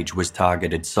his rage was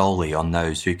targeted solely on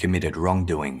those who committed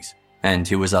wrongdoings, and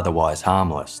he was otherwise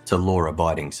harmless to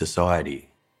law-abiding society.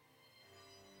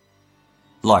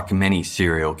 Like many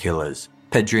serial killers,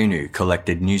 Pedrinho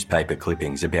collected newspaper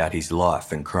clippings about his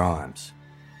life and crimes.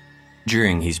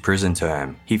 During his prison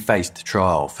term, he faced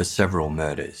trial for several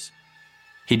murders.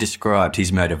 He described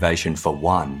his motivation for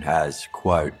one as,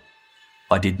 quote,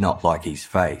 "I did not like his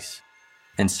face,"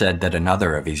 and said that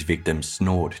another of his victims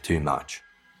snored too much.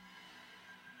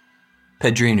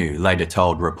 Pedrinho later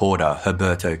told reporter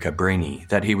Roberto Cabrini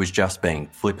that he was just being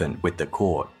flippant with the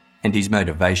court, and his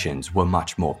motivations were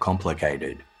much more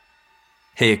complicated.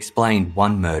 He explained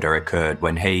one murder occurred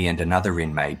when he and another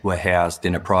inmate were housed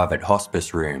in a private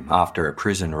hospice room after a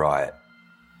prison riot.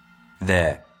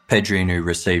 There, Pedrinho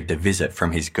received a visit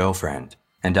from his girlfriend,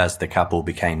 and as the couple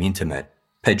became intimate,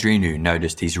 Pedrinho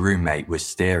noticed his roommate was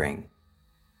staring.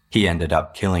 He ended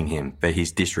up killing him for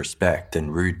his disrespect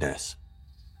and rudeness.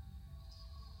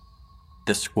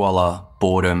 The squalor,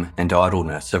 boredom, and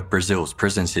idleness of Brazil's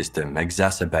prison system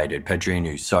exacerbated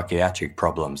Pedrinho's psychiatric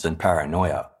problems and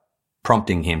paranoia,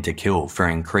 prompting him to kill for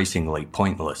increasingly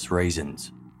pointless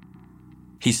reasons.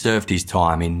 He served his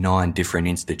time in 9 different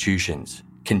institutions,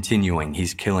 continuing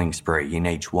his killing spree in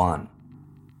each one.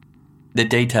 The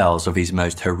details of his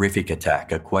most horrific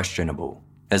attack are questionable,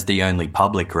 as the only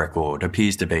public record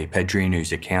appears to be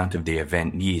Pedrinho's account of the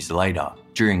event years later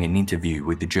during an interview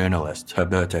with the journalist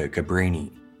Roberto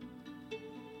Cabrini.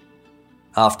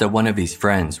 After one of his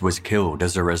friends was killed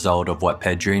as a result of what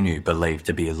Pedrinho believed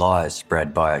to be lies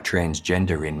spread by a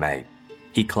transgender inmate,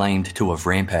 he claimed to have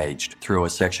rampaged through a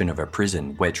section of a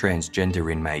prison where transgender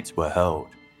inmates were held,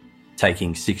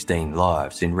 taking 16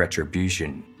 lives in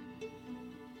retribution.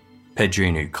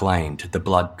 Pedrinho claimed the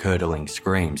blood-curdling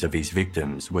screams of his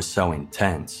victims were so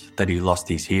intense that he lost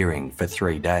his hearing for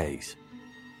 3 days.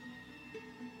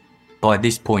 By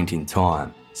this point in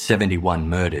time, 71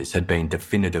 murders had been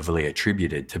definitively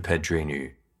attributed to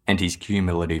Pedrinho, and his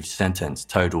cumulative sentence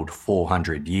totaled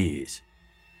 400 years.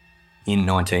 In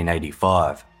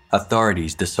 1985,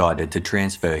 authorities decided to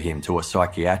transfer him to a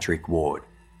psychiatric ward,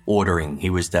 ordering he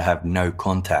was to have no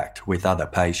contact with other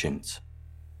patients.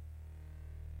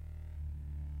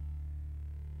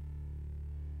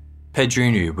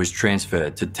 Pedrinho was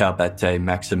transferred to Taubaté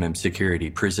Maximum Security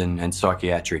Prison and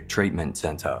Psychiatric Treatment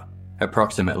Centre,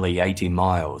 approximately 80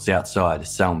 miles outside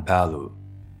São Paulo.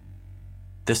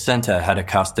 The centre had a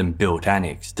custom-built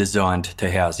annex designed to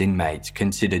house inmates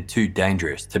considered too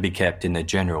dangerous to be kept in the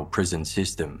general prison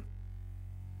system.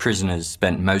 Prisoners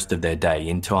spent most of their day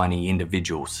in tiny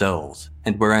individual cells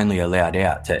and were only allowed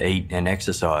out to eat and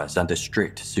exercise under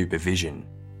strict supervision.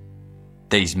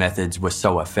 These methods were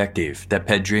so effective that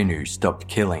Pedrinho stopped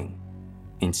killing.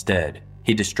 Instead,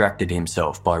 he distracted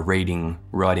himself by reading,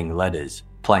 writing letters,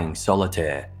 playing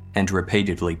solitaire, and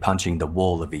repeatedly punching the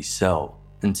wall of his cell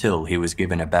until he was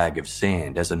given a bag of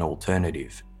sand as an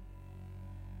alternative.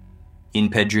 In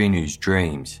Pedrinho's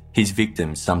dreams, his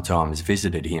victims sometimes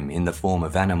visited him in the form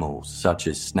of animals such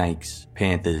as snakes,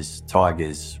 panthers,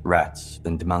 tigers, rats,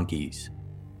 and monkeys.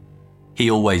 He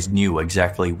always knew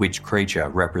exactly which creature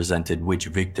represented which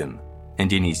victim,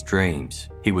 and in his dreams,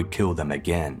 he would kill them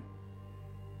again.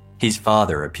 His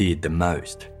father appeared the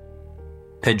most.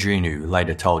 Pedrinho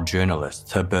later told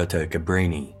journalist Roberto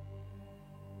Cabrini,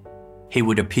 "He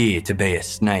would appear to be a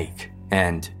snake,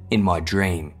 and, in my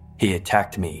dream, he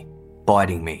attacked me,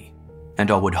 biting me, and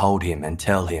I would hold him and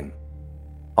tell him,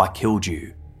 'I killed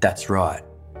you, that's right,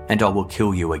 and I will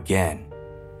kill you again.'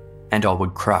 And I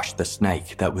would crush the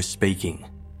snake that was speaking.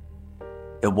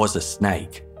 It was a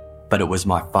snake, but it was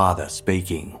my father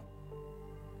speaking."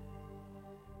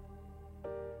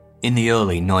 In the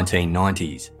early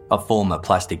 1990s, a former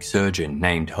plastic surgeon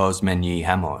named Josmeny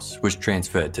Ramos was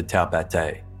transferred to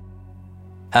Taubaté.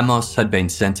 Ramos had been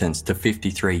sentenced to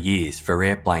 53 years for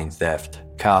airplane theft,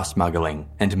 car smuggling,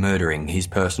 and murdering his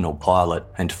personal pilot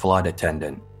and flight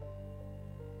attendant.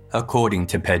 According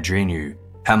to Pedrinho,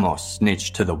 Ramos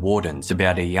snitched to the wardens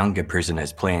about a younger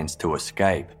prisoner's plans to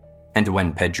escape and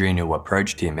when Pedrinho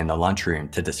approached him in the lunchroom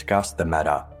to discuss the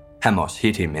matter, Ramos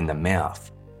hit him in the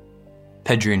mouth.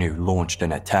 Pedrinho launched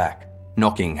an attack,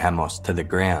 knocking Ramos to the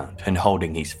ground and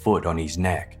holding his foot on his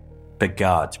neck, but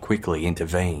guards quickly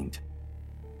intervened.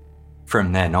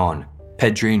 From then on,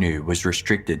 Pedrinho was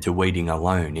restricted to eating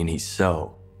alone in his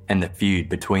cell, and the feud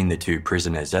between the two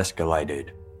prisoners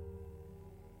escalated.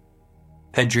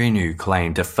 Pedrinho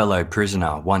claimed a fellow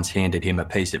prisoner once handed him a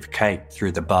piece of cake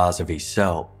through the bars of his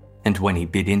cell, and when he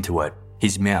bit into it,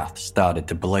 his mouth started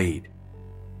to bleed.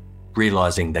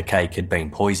 Realising the cake had been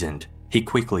poisoned, he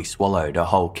quickly swallowed a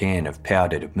whole can of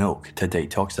powdered milk to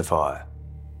detoxify.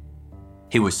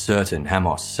 He was certain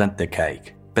Ramos sent the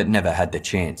cake, but never had the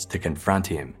chance to confront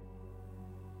him.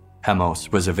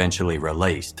 Ramos was eventually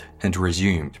released and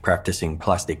resumed practicing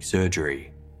plastic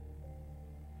surgery.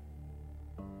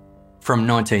 From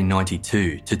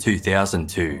 1992 to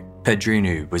 2002,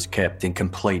 Pedrinho was kept in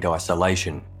complete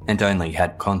isolation and only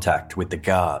had contact with the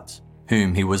guards,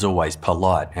 whom he was always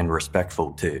polite and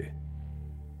respectful to.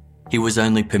 He was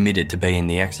only permitted to be in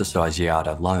the exercise yard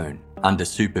alone, under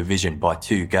supervision by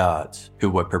 2 guards who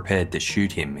were prepared to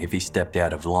shoot him if he stepped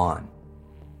out of line.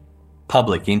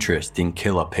 Public interest in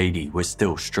Killer Petey was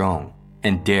still strong,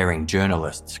 and daring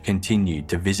journalists continued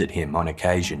to visit him on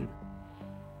occasion.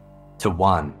 To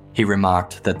one, he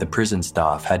remarked that the prison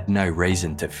staff had no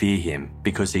reason to fear him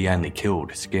because he only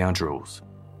killed scoundrels.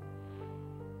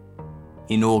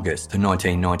 In August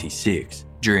 1996,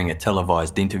 during a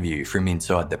televised interview from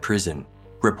inside the prison,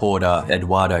 reporter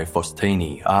Eduardo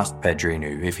Faustini asked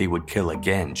Pedrinho if he would kill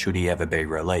again should he ever be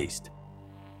released.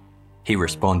 He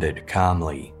responded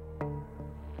calmly,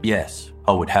 "Yes,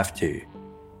 I would have to.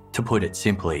 To put it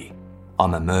simply,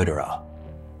 I'm a murderer.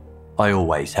 I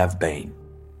always have been."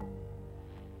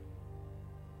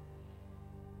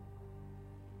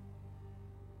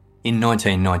 In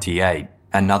 1998,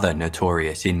 another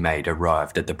notorious inmate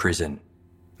arrived at the prison.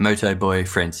 Motoboy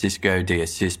Francisco de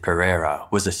Assis Pereira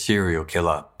was a serial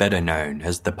killer better known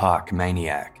as the Park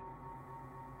Maniac.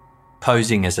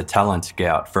 Posing as a talent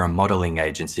scout for a modelling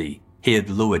agency, he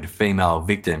had lured female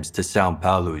victims to São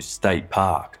Paulo's State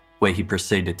Park, where he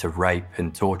proceeded to rape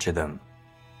and torture them.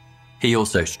 He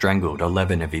also strangled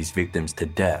 11 of his victims to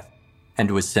death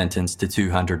and was sentenced to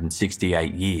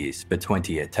 268 years for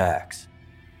 20 attacks.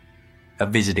 A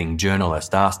visiting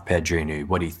journalist asked Pedrinho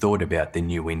what he thought about the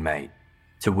new inmate,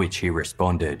 to which he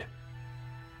responded,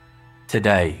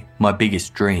 "Today, my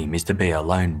biggest dream is to be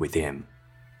alone with him.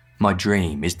 My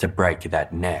dream is to break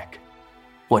that neck.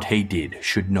 What he did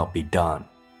should not be done.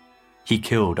 He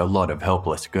killed a lot of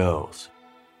helpless girls.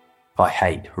 I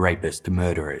hate rapist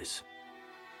murderers."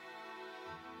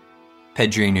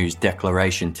 Pedrinho's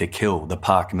declaration to kill the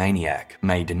Park Maniac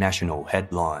made national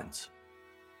headlines.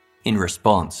 In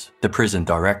response, the prison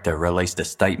director released a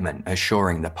statement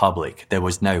assuring the public there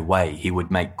was no way he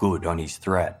would make good on his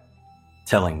threat,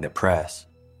 telling the press,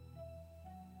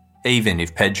 "Even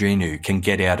if Pedrinho can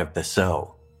get out of the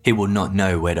cell, he will not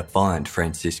know where to find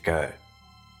Francisco.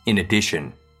 In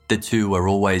addition, the two are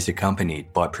always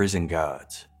accompanied by prison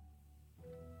guards."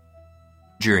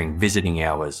 During visiting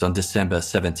hours on December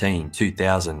 17,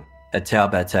 2000, a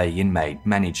Taubaté inmate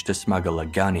managed to smuggle a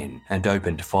gun in and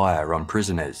opened fire on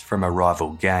prisoners from a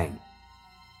rival gang.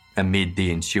 Amid the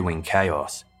ensuing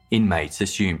chaos, inmates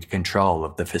assumed control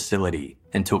of the facility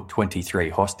and took 23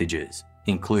 hostages,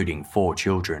 including 4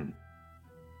 children.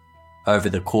 Over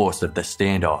the course of the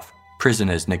standoff,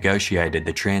 prisoners negotiated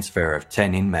the transfer of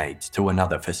 10 inmates to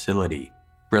another facility,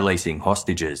 releasing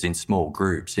hostages in small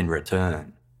groups in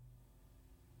return.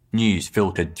 News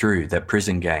filtered through that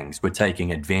prison gangs were taking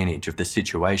advantage of the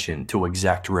situation to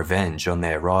exact revenge on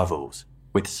their rivals,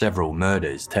 with several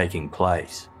murders taking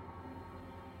place.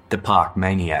 The Park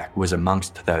Maniac was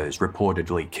amongst those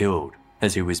reportedly killed,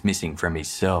 as he was missing from his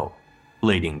cell,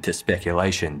 leading to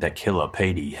speculation that Killer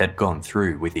Petey had gone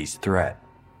through with his threat.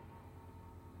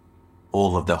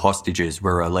 All of the hostages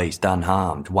were released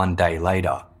unharmed one day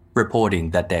later, reporting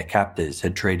that their captors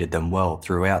had treated them well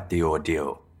throughout the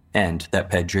ordeal, and that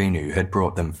Pedrinho had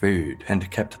brought them food and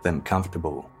kept them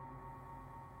comfortable.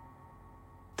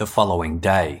 The following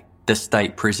day, the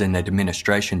State Prison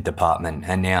Administration Department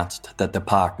announced that the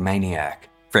Park Maniac,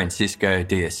 Francisco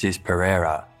de Assis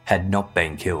Pereira, had not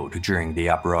been killed during the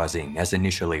uprising as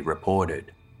initially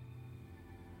reported.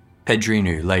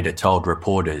 Pedrinho later told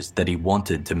reporters that he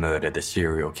wanted to murder the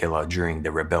serial killer during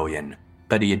the rebellion,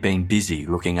 but he had been busy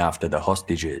looking after the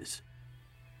hostages.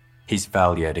 His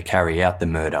failure to carry out the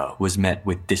murder was met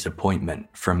with disappointment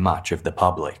from much of the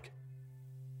public.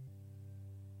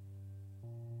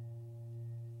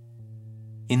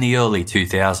 In the early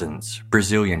 2000s,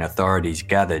 Brazilian authorities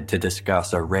gathered to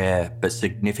discuss a rare but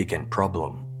significant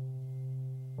problem.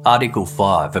 Article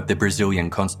 5 of the Brazilian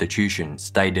Constitution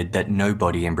stated that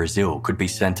nobody in Brazil could be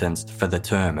sentenced for the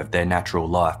term of their natural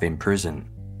life in prison.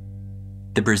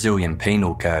 The Brazilian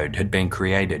Penal Code had been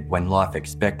created when life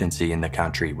expectancy in the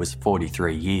country was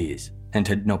 43 years and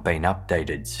had not been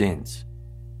updated since.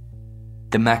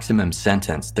 The maximum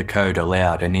sentence the code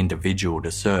allowed an individual to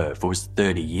serve was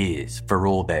 30 years for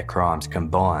all their crimes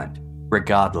combined,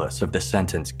 regardless of the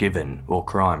sentence given or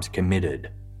crimes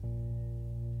committed.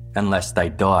 Unless they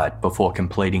died before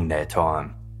completing their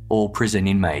time, all prison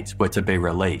inmates were to be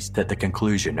released at the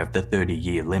conclusion of the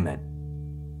 30-year limit.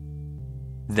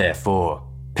 Therefore,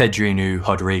 Pedrinho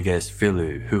Rodrigues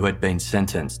Filho, who had been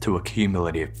sentenced to a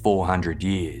cumulative 400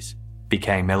 years,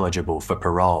 became eligible for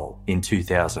parole in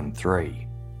 2003.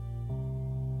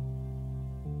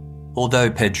 Although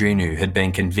Pedrinho had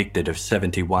been convicted of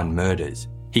 71 murders,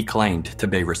 he claimed to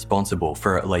be responsible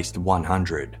for at least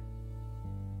 100.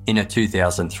 In a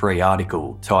 2003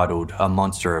 article titled A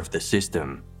Monster of the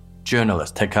System,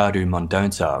 journalist Ricardo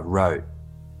Mendonça wrote,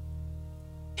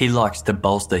 "He likes to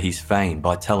bolster his fame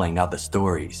by telling other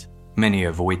stories, many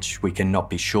of which we cannot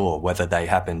be sure whether they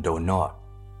happened or not.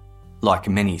 Like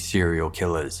many serial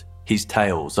killers, his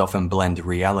tales often blend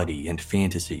reality and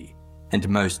fantasy, and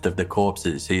most of the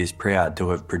corpses he is proud to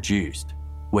have produced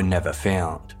were never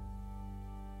found."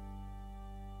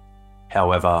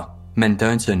 However,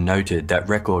 Mendonça noted that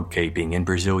record-keeping in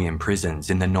Brazilian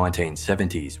prisons in the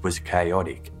 1970s was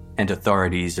chaotic, and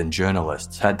authorities and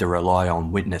journalists had to rely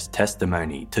on witness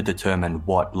testimony to determine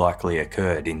what likely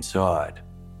occurred inside.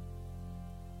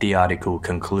 The article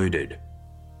concluded,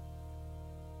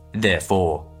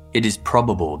 "Therefore, it is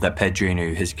probable that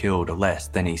Pedrinho has killed less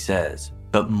than he says,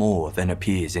 but more than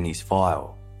appears in his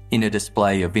file, in a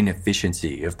display of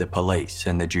inefficiency of the police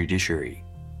and the judiciary."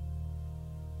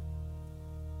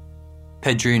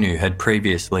 Pedrinho had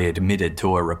previously admitted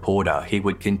to a reporter he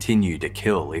would continue to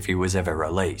kill if he was ever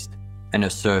released, an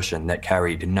assertion that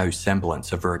carried no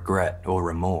semblance of regret or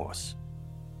remorse.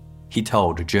 He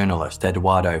told journalist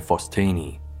Eduardo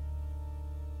Faustini,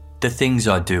 "The things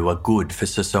I do are good for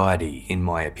society, in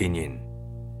my opinion.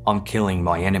 I'm killing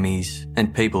my enemies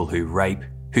and people who rape,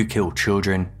 who kill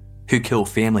children, who kill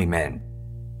family men.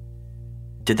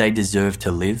 Do they deserve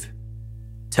to live?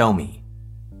 Tell me.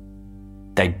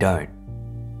 They don't."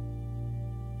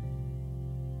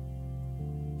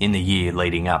 In the year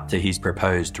leading up to his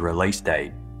proposed release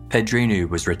date, Pedrinho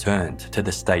was returned to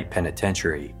the state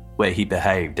penitentiary, where he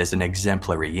behaved as an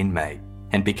exemplary inmate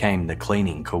and became the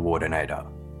cleaning coordinator.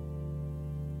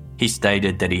 He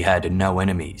stated that he had no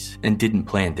enemies and didn't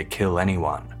plan to kill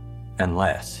anyone,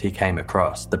 unless he came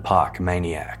across the park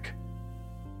maniac.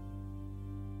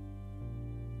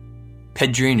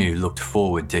 Pedrinho looked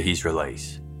forward to his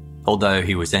release. Although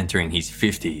he was entering his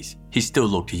 50s, he still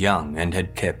looked young and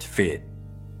had kept fit.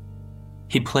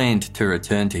 He planned to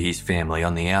return to his family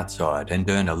on the outside and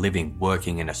earn a living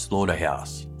working in a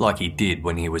slaughterhouse, like he did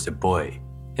when he was a boy,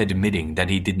 admitting that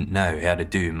he didn't know how to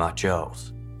do much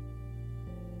else.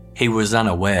 He was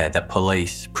unaware that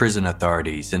police, prison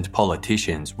authorities and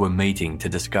politicians were meeting to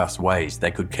discuss ways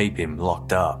they could keep him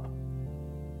locked up.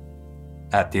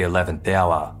 At the 11th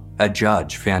hour, a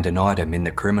judge found an item in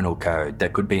the criminal code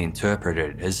that could be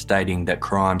interpreted as stating that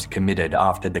crimes committed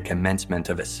after the commencement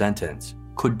of a sentence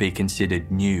could be considered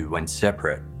new and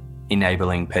separate,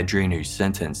 enabling Pedrinho's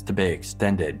sentence to be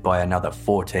extended by another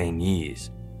 14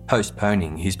 years,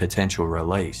 postponing his potential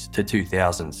release to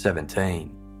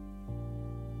 2017.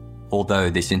 Although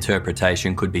this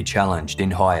interpretation could be challenged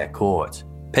in higher courts,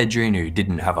 Pedrinho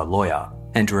didn't have a lawyer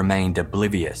and remained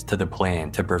oblivious to the plan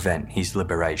to prevent his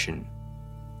liberation.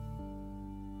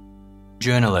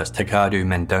 Journalist Ricardo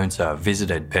Mendonça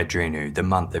visited Pedrinho the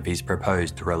month of his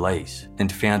proposed release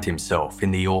and found himself in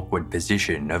the awkward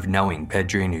position of knowing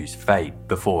Pedrinho's fate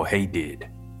before he did.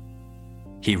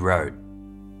 He wrote,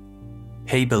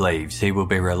 "He believes he will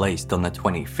be released on the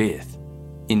 25th.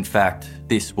 In fact,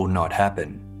 this will not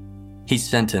happen. His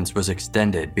sentence was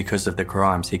extended because of the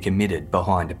crimes he committed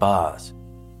behind bars.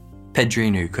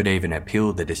 Pedrinho could even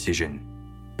appeal the decision,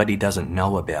 but he doesn't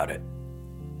know about it."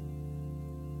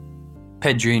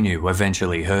 Pedrinho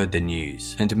eventually heard the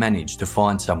news and managed to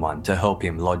find someone to help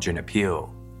him lodge an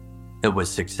appeal. It was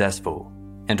successful,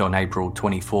 and on April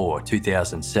 24,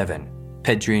 2007,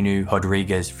 Pedrinho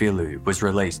Rodrigues Filho was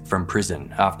released from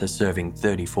prison after serving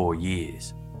 34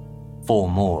 years, 4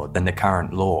 more than the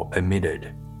current law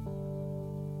permitted.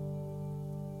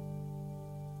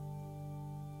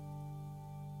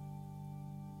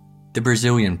 The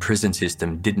Brazilian prison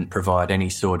system didn't provide any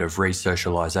sort of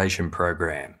resocialisation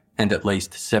program, and at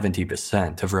least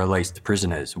 70% of released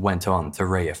prisoners went on to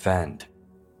re-offend.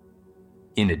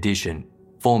 In addition,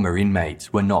 former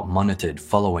inmates were not monitored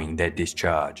following their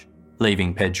discharge,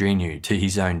 leaving Pedrinho to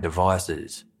his own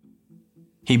devices.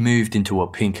 He moved into a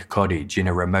pink cottage in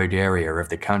a remote area of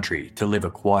the country to live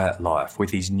a quiet life with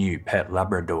his new pet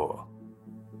Labrador.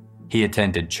 He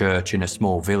attended church in a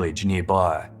small village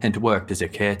nearby and worked as a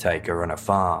caretaker on a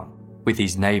farm, with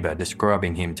his neighbour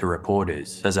describing him to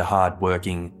reporters as a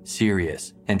hard-working,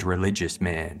 serious and religious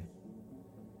man.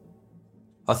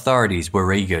 Authorities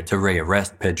were eager to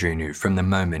rearrest Pedrinho from the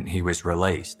moment he was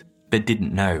released, but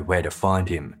didn't know where to find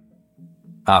him.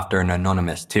 After an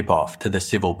anonymous tip-off to the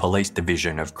Civil Police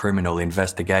Division of Criminal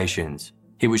Investigations,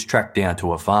 he was tracked down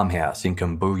to a farmhouse in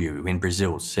Cambuio in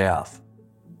Brazil's south.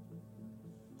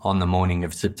 On the morning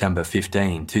of September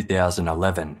 15,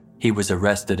 2011, he was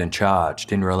arrested and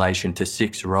charged in relation to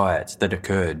 6 riots that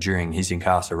occurred during his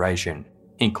incarceration,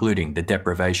 including the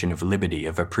deprivation of liberty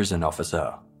of a prison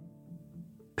officer.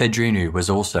 Pedrinho was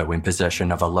also in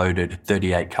possession of a loaded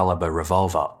 .38 caliber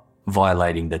revolver,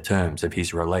 violating the terms of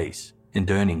his release and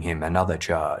earning him another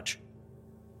charge.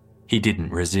 He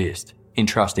didn't resist,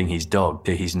 entrusting his dog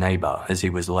to his neighbour as he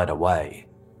was led away.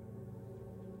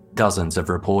 Dozens of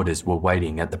reporters were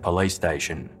waiting at the police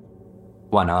station.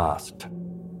 One asked,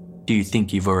 "Do you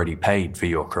think you've already paid for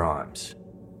your crimes?"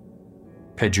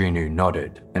 Pedrinho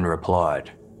nodded and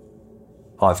replied,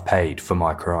 "I've paid for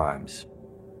my crimes."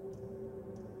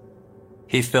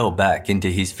 He fell back into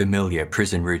his familiar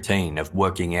prison routine of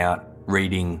working out,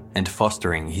 reading, and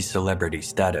fostering his celebrity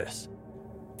status.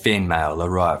 Fan mail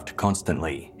arrived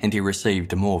constantly, and he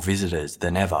received more visitors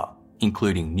than ever,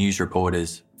 including news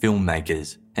reporters,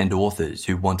 filmmakers, and authors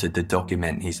who wanted to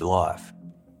document his life.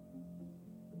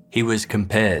 He was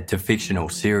compared to fictional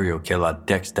serial killer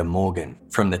Dexter Morgan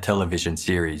from the television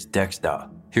series Dexter,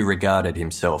 who regarded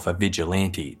himself a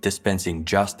vigilante dispensing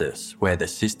justice where the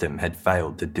system had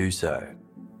failed to do so.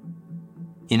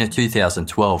 In a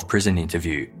 2012 prison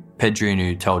interview,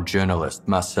 Pedrinho told journalist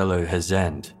Marcelo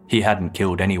Rezende he hadn't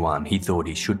killed anyone he thought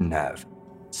he shouldn't have,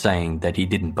 saying that he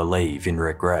didn't believe in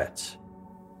regrets.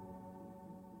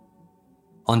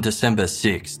 On December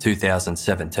 6,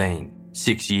 2017,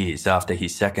 6 years after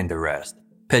his second arrest,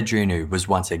 Pedrinho was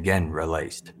once again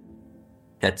released.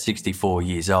 At 64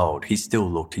 years old, he still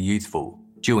looked youthful,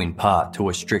 due in part to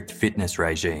a strict fitness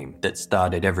regime that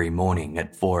started every morning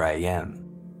at 4 a.m.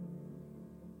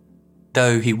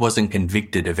 Though he wasn't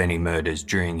convicted of any murders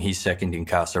during his second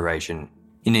incarceration,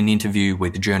 in an interview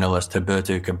with journalist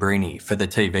Roberto Cabrini for the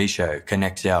TV show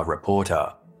Conexão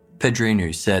Reporter,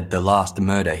 Pedrinho said the last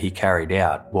murder he carried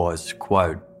out was,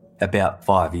 quote, about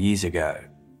 5 years ago.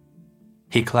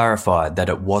 He clarified that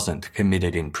it wasn't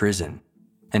committed in prison,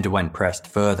 and when pressed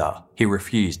further, he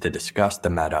refused to discuss the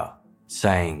matter,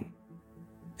 saying,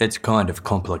 "It's kind of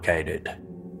complicated."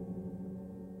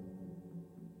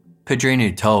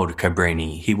 Pedrinho told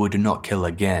Cabrini he would not kill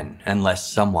again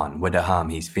unless someone were to harm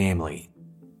his family.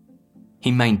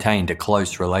 He maintained a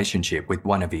close relationship with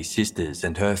one of his sisters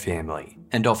and her family,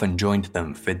 and often joined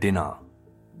them for dinner.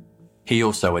 He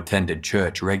also attended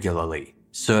church regularly,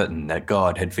 certain that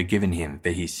God had forgiven him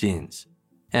for his sins,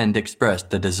 and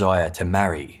expressed a desire to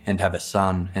marry and have a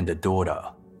son and a daughter.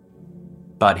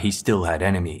 But he still had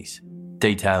enemies,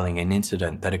 detailing an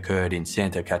incident that occurred in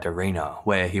Santa Catarina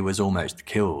where he was almost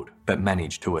killed but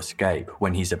managed to escape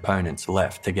when his opponents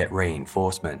left to get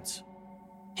reinforcements.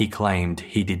 He claimed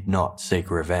he did not seek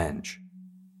revenge.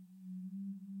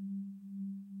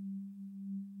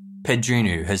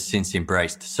 Pedrinho has since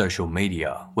embraced social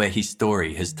media, where his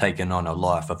story has taken on a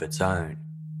life of its own.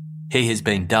 He has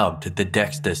been dubbed the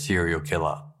Dexter serial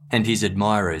killer, and his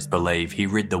admirers believe he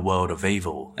rid the world of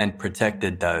evil and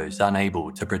protected those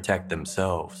unable to protect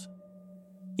themselves.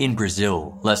 In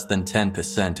Brazil, less than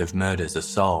 10% of murders are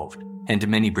solved, and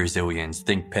many Brazilians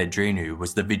think Pedrinho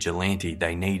was the vigilante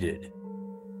they needed.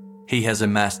 He has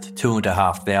amassed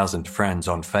 2,500 friends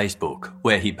on Facebook,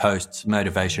 where he posts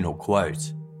motivational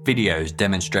quotes, videos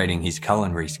demonstrating his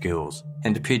culinary skills,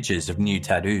 and pictures of new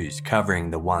tattoos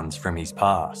covering the ones from his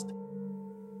past.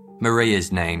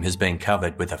 Maria's name has been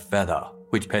covered with a feather,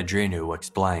 which Pedrinho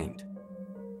explained.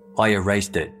 "I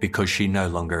erased it because she no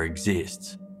longer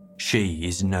exists. She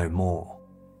is no more."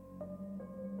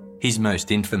 His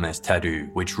most infamous tattoo,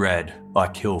 which read, "I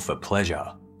kill for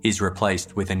pleasure," is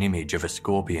replaced with an image of a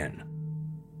scorpion.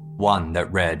 One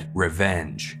that read,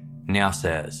 "Revenge," now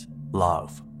says,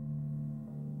 "Love."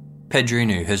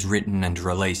 Pedrinho has written and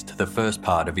released the first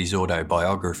part of his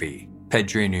autobiography,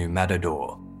 Pedrinho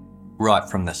Matador. Right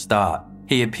from the start,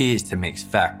 He appears to mix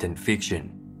fact and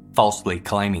fiction, falsely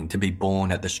claiming to be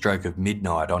born at the stroke of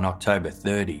midnight on October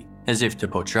 30, as if to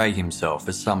portray himself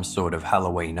as some sort of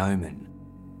Halloween omen.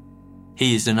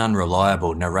 He is an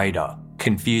unreliable narrator,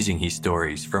 confusing his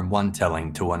stories from one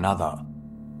telling to another.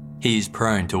 He is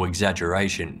prone to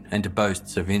exaggeration and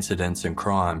boasts of incidents and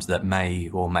crimes that may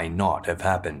or may not have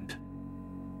happened.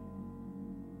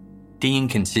 The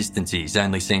inconsistencies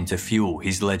only seem to fuel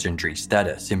his legendary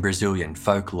status in Brazilian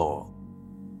folklore.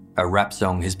 A rap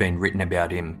song has been written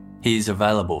about him. He is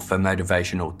available for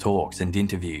motivational talks and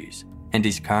interviews, and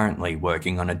is currently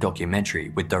working on a documentary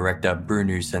with director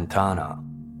Bruno Santana.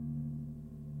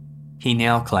 He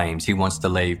now claims he wants to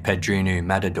leave Pedrinho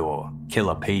Matador,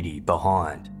 Killer Petey,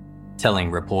 behind,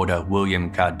 telling reporter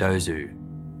William Cardozo,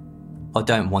 "I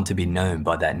don't want to be known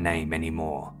by that name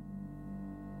anymore."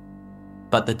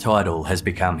 But the title has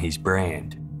become his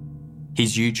brand.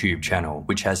 His YouTube channel,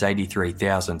 which has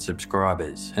 83,000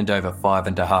 subscribers and over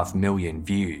 5.5 million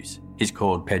views, is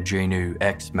called Pedrinho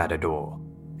X Matador,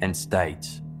 and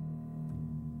states,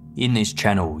 "In this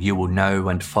channel you will know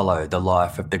and follow the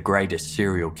life of the greatest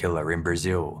serial killer in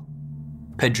Brazil.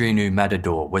 Pedrinho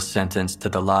Matador was sentenced to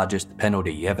the largest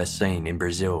penalty ever seen in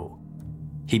Brazil.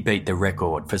 He beat the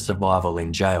record for survival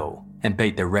in jail and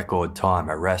beat the record time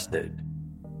arrested.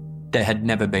 There had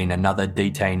never been another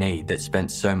detainee that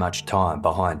spent so much time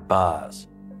behind bars."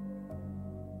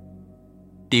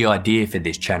 The idea for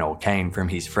this channel came from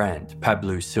his friend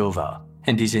Pablo Silva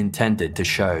and is intended to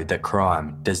show that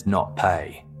crime does not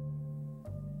pay.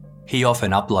 He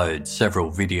often uploads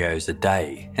several videos a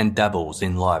day and dabbles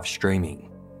in live streaming.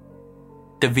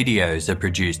 The videos are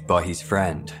produced by his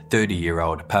friend,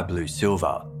 30-year-old Pablo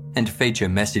Silva, and feature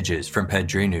messages from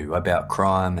Pedrinho about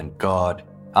crime and God,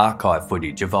 archive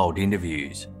footage of old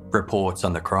interviews, reports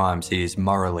on the crimes he is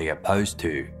morally opposed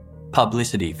to,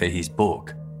 publicity for his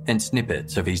book, and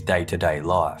snippets of his day-to-day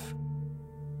life.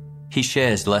 He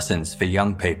shares lessons for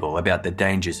young people about the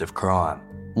dangers of crime,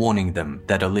 warning them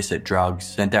that illicit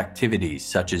drugs and activities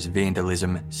such as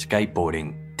vandalism,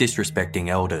 skateboarding, disrespecting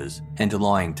elders, and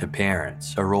lying to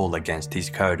parents are all against his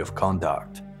code of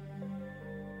conduct.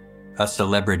 A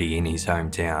celebrity in his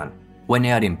hometown, when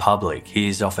out in public, he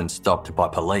is often stopped by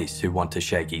police who want to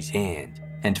shake his hand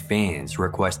and fans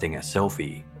requesting a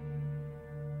selfie.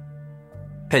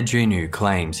 Pedrinho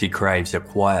claims he craves a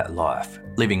quiet life,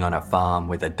 living on a farm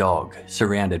with a dog,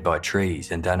 surrounded by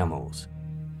trees and animals.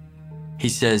 He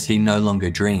says he no longer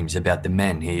dreams about the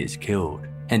men he has killed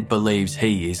and believes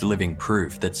he is living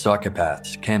proof that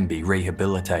psychopaths can be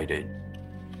rehabilitated.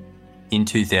 In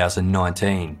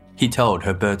 2019, he told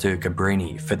Roberto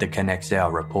Cabrini for the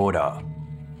Conexão reporter,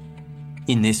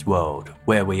 "In this world,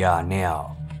 where we are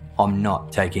now, I'm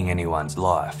not taking anyone's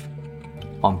life.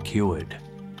 I'm cured."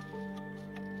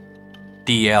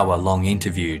 The hour-long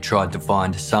interview tried to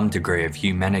find some degree of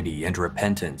humanity and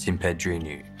repentance in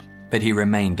Pedrinho, but he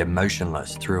remained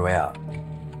emotionless throughout.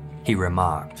 He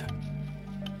remarked,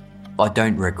 "I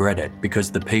don't regret it because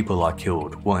the people I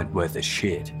killed weren't worth a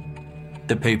shit.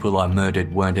 The people I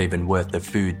murdered weren't even worth the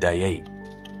food they eat.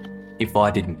 If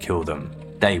I didn't kill them,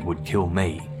 they would kill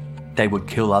me. They would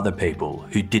kill other people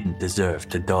who didn't deserve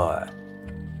to die."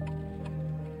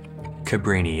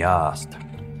 Cabrini asked,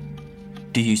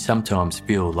 "Do you sometimes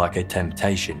feel like a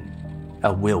temptation,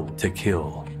 a will to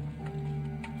kill?"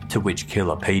 To which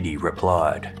Killer Petey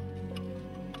replied,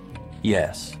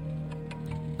 "Yes,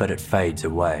 but it fades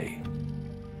away."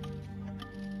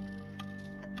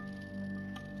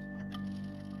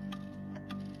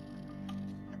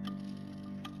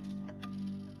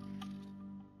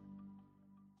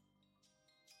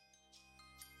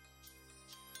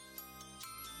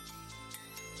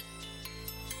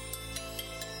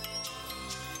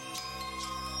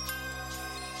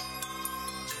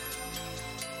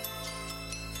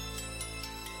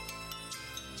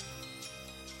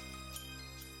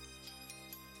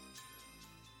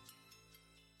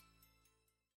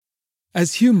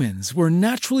 As humans, we're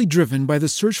naturally driven by the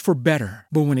search for better.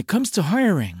 But when it comes to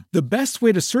hiring, the best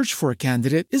way to search for a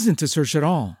candidate isn't to search at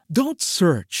all. Don't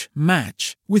search,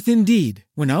 match with Indeed.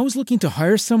 When I was looking to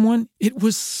hire someone, it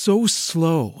was so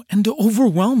slow and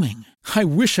overwhelming. I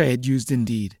wish I had used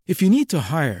Indeed. If you need to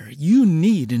hire, you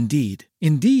need Indeed.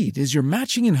 Indeed is your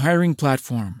matching and hiring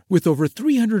platform with over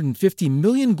 350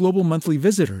 million global monthly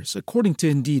visitors, according to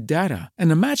Indeed data,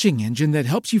 and a matching engine that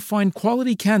helps you find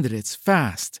quality candidates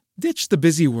fast. Ditch the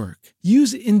busy work.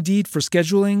 Use Indeed for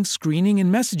scheduling, screening,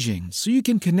 and messaging so you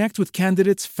can connect with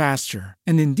candidates faster.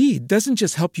 And Indeed doesn't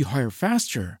just help you hire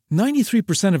faster.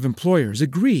 93% of employers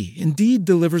agree Indeed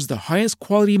delivers the highest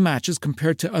quality matches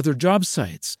compared to other job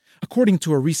sites. according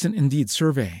to a recent Indeed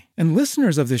survey. And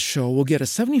listeners of this show will get a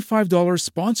 $75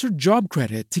 sponsored job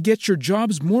credit to get your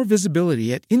jobs more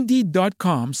visibility at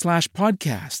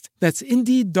Indeed.com/podcast. That's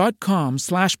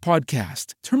Indeed.com/podcast.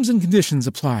 Terms and conditions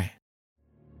apply.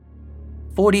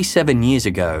 47 years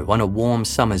ago, on a warm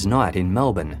summer's night in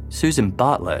Melbourne, Susan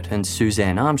Bartlett and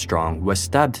Suzanne Armstrong were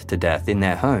stabbed to death in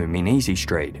their home in Easy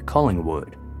Street,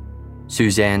 Collingwood.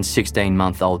 Suzanne's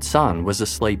 16-month-old son was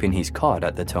asleep in his cot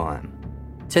at the time.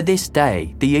 To this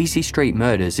day, the Easy Street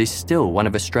murders is still one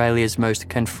of Australia's most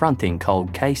confronting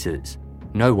cold cases.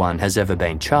 No one has ever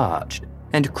been charged,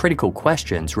 and critical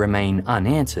questions remain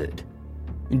unanswered.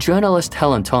 Journalist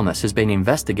Helen Thomas has been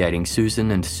investigating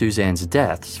Susan and Suzanne's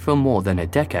deaths for more than a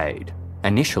decade,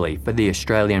 initially for the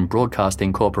Australian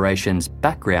Broadcasting Corporation's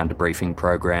Background Briefing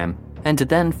program, and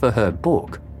then for her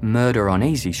book, Murder on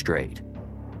Easy Street.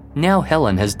 Now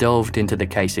Helen has delved into the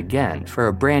case again for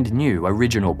a brand new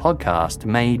original podcast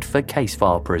made for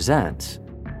Casefile Presents.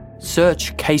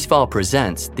 Search Casefile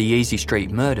Presents The Easy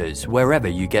Street Murders wherever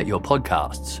you get your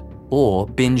podcasts, or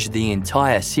binge the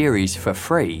entire series for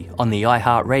free on the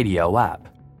iHeartRadio app.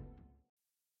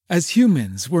 As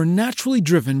humans, we're naturally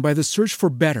driven by the search for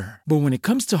better. But when it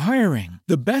comes to hiring,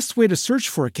 the best way to search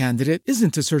for a candidate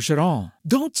isn't to search at all.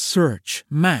 Don't search,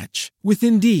 match with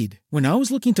Indeed. When I was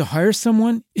looking to hire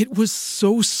someone, it was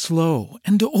so slow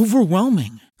and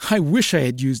overwhelming. I wish I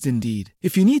had used Indeed.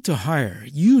 If you need to hire,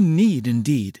 you need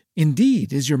Indeed.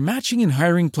 Indeed is your matching and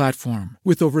hiring platform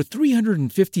with over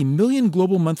 350 million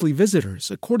global monthly visitors,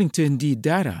 according to Indeed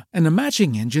data, and a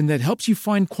matching engine that helps you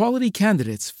find quality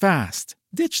candidates fast.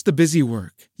 Ditch the busy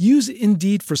work. Use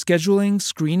Indeed for scheduling,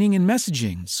 screening, and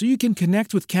messaging so you can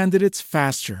connect with candidates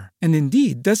faster. And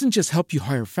Indeed doesn't just help you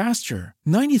hire faster.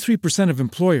 93% of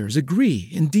employers agree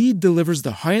Indeed delivers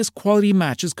the highest quality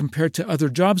matches compared to other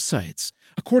job sites,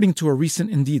 according to a recent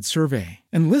Indeed survey.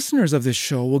 And listeners of this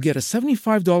show will get a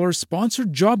 $75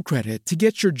 sponsored job credit to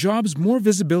get your jobs more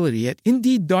visibility at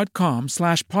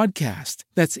Indeed.com/podcast.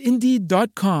 That's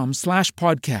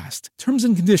Indeed.com/podcast. Terms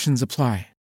and conditions apply.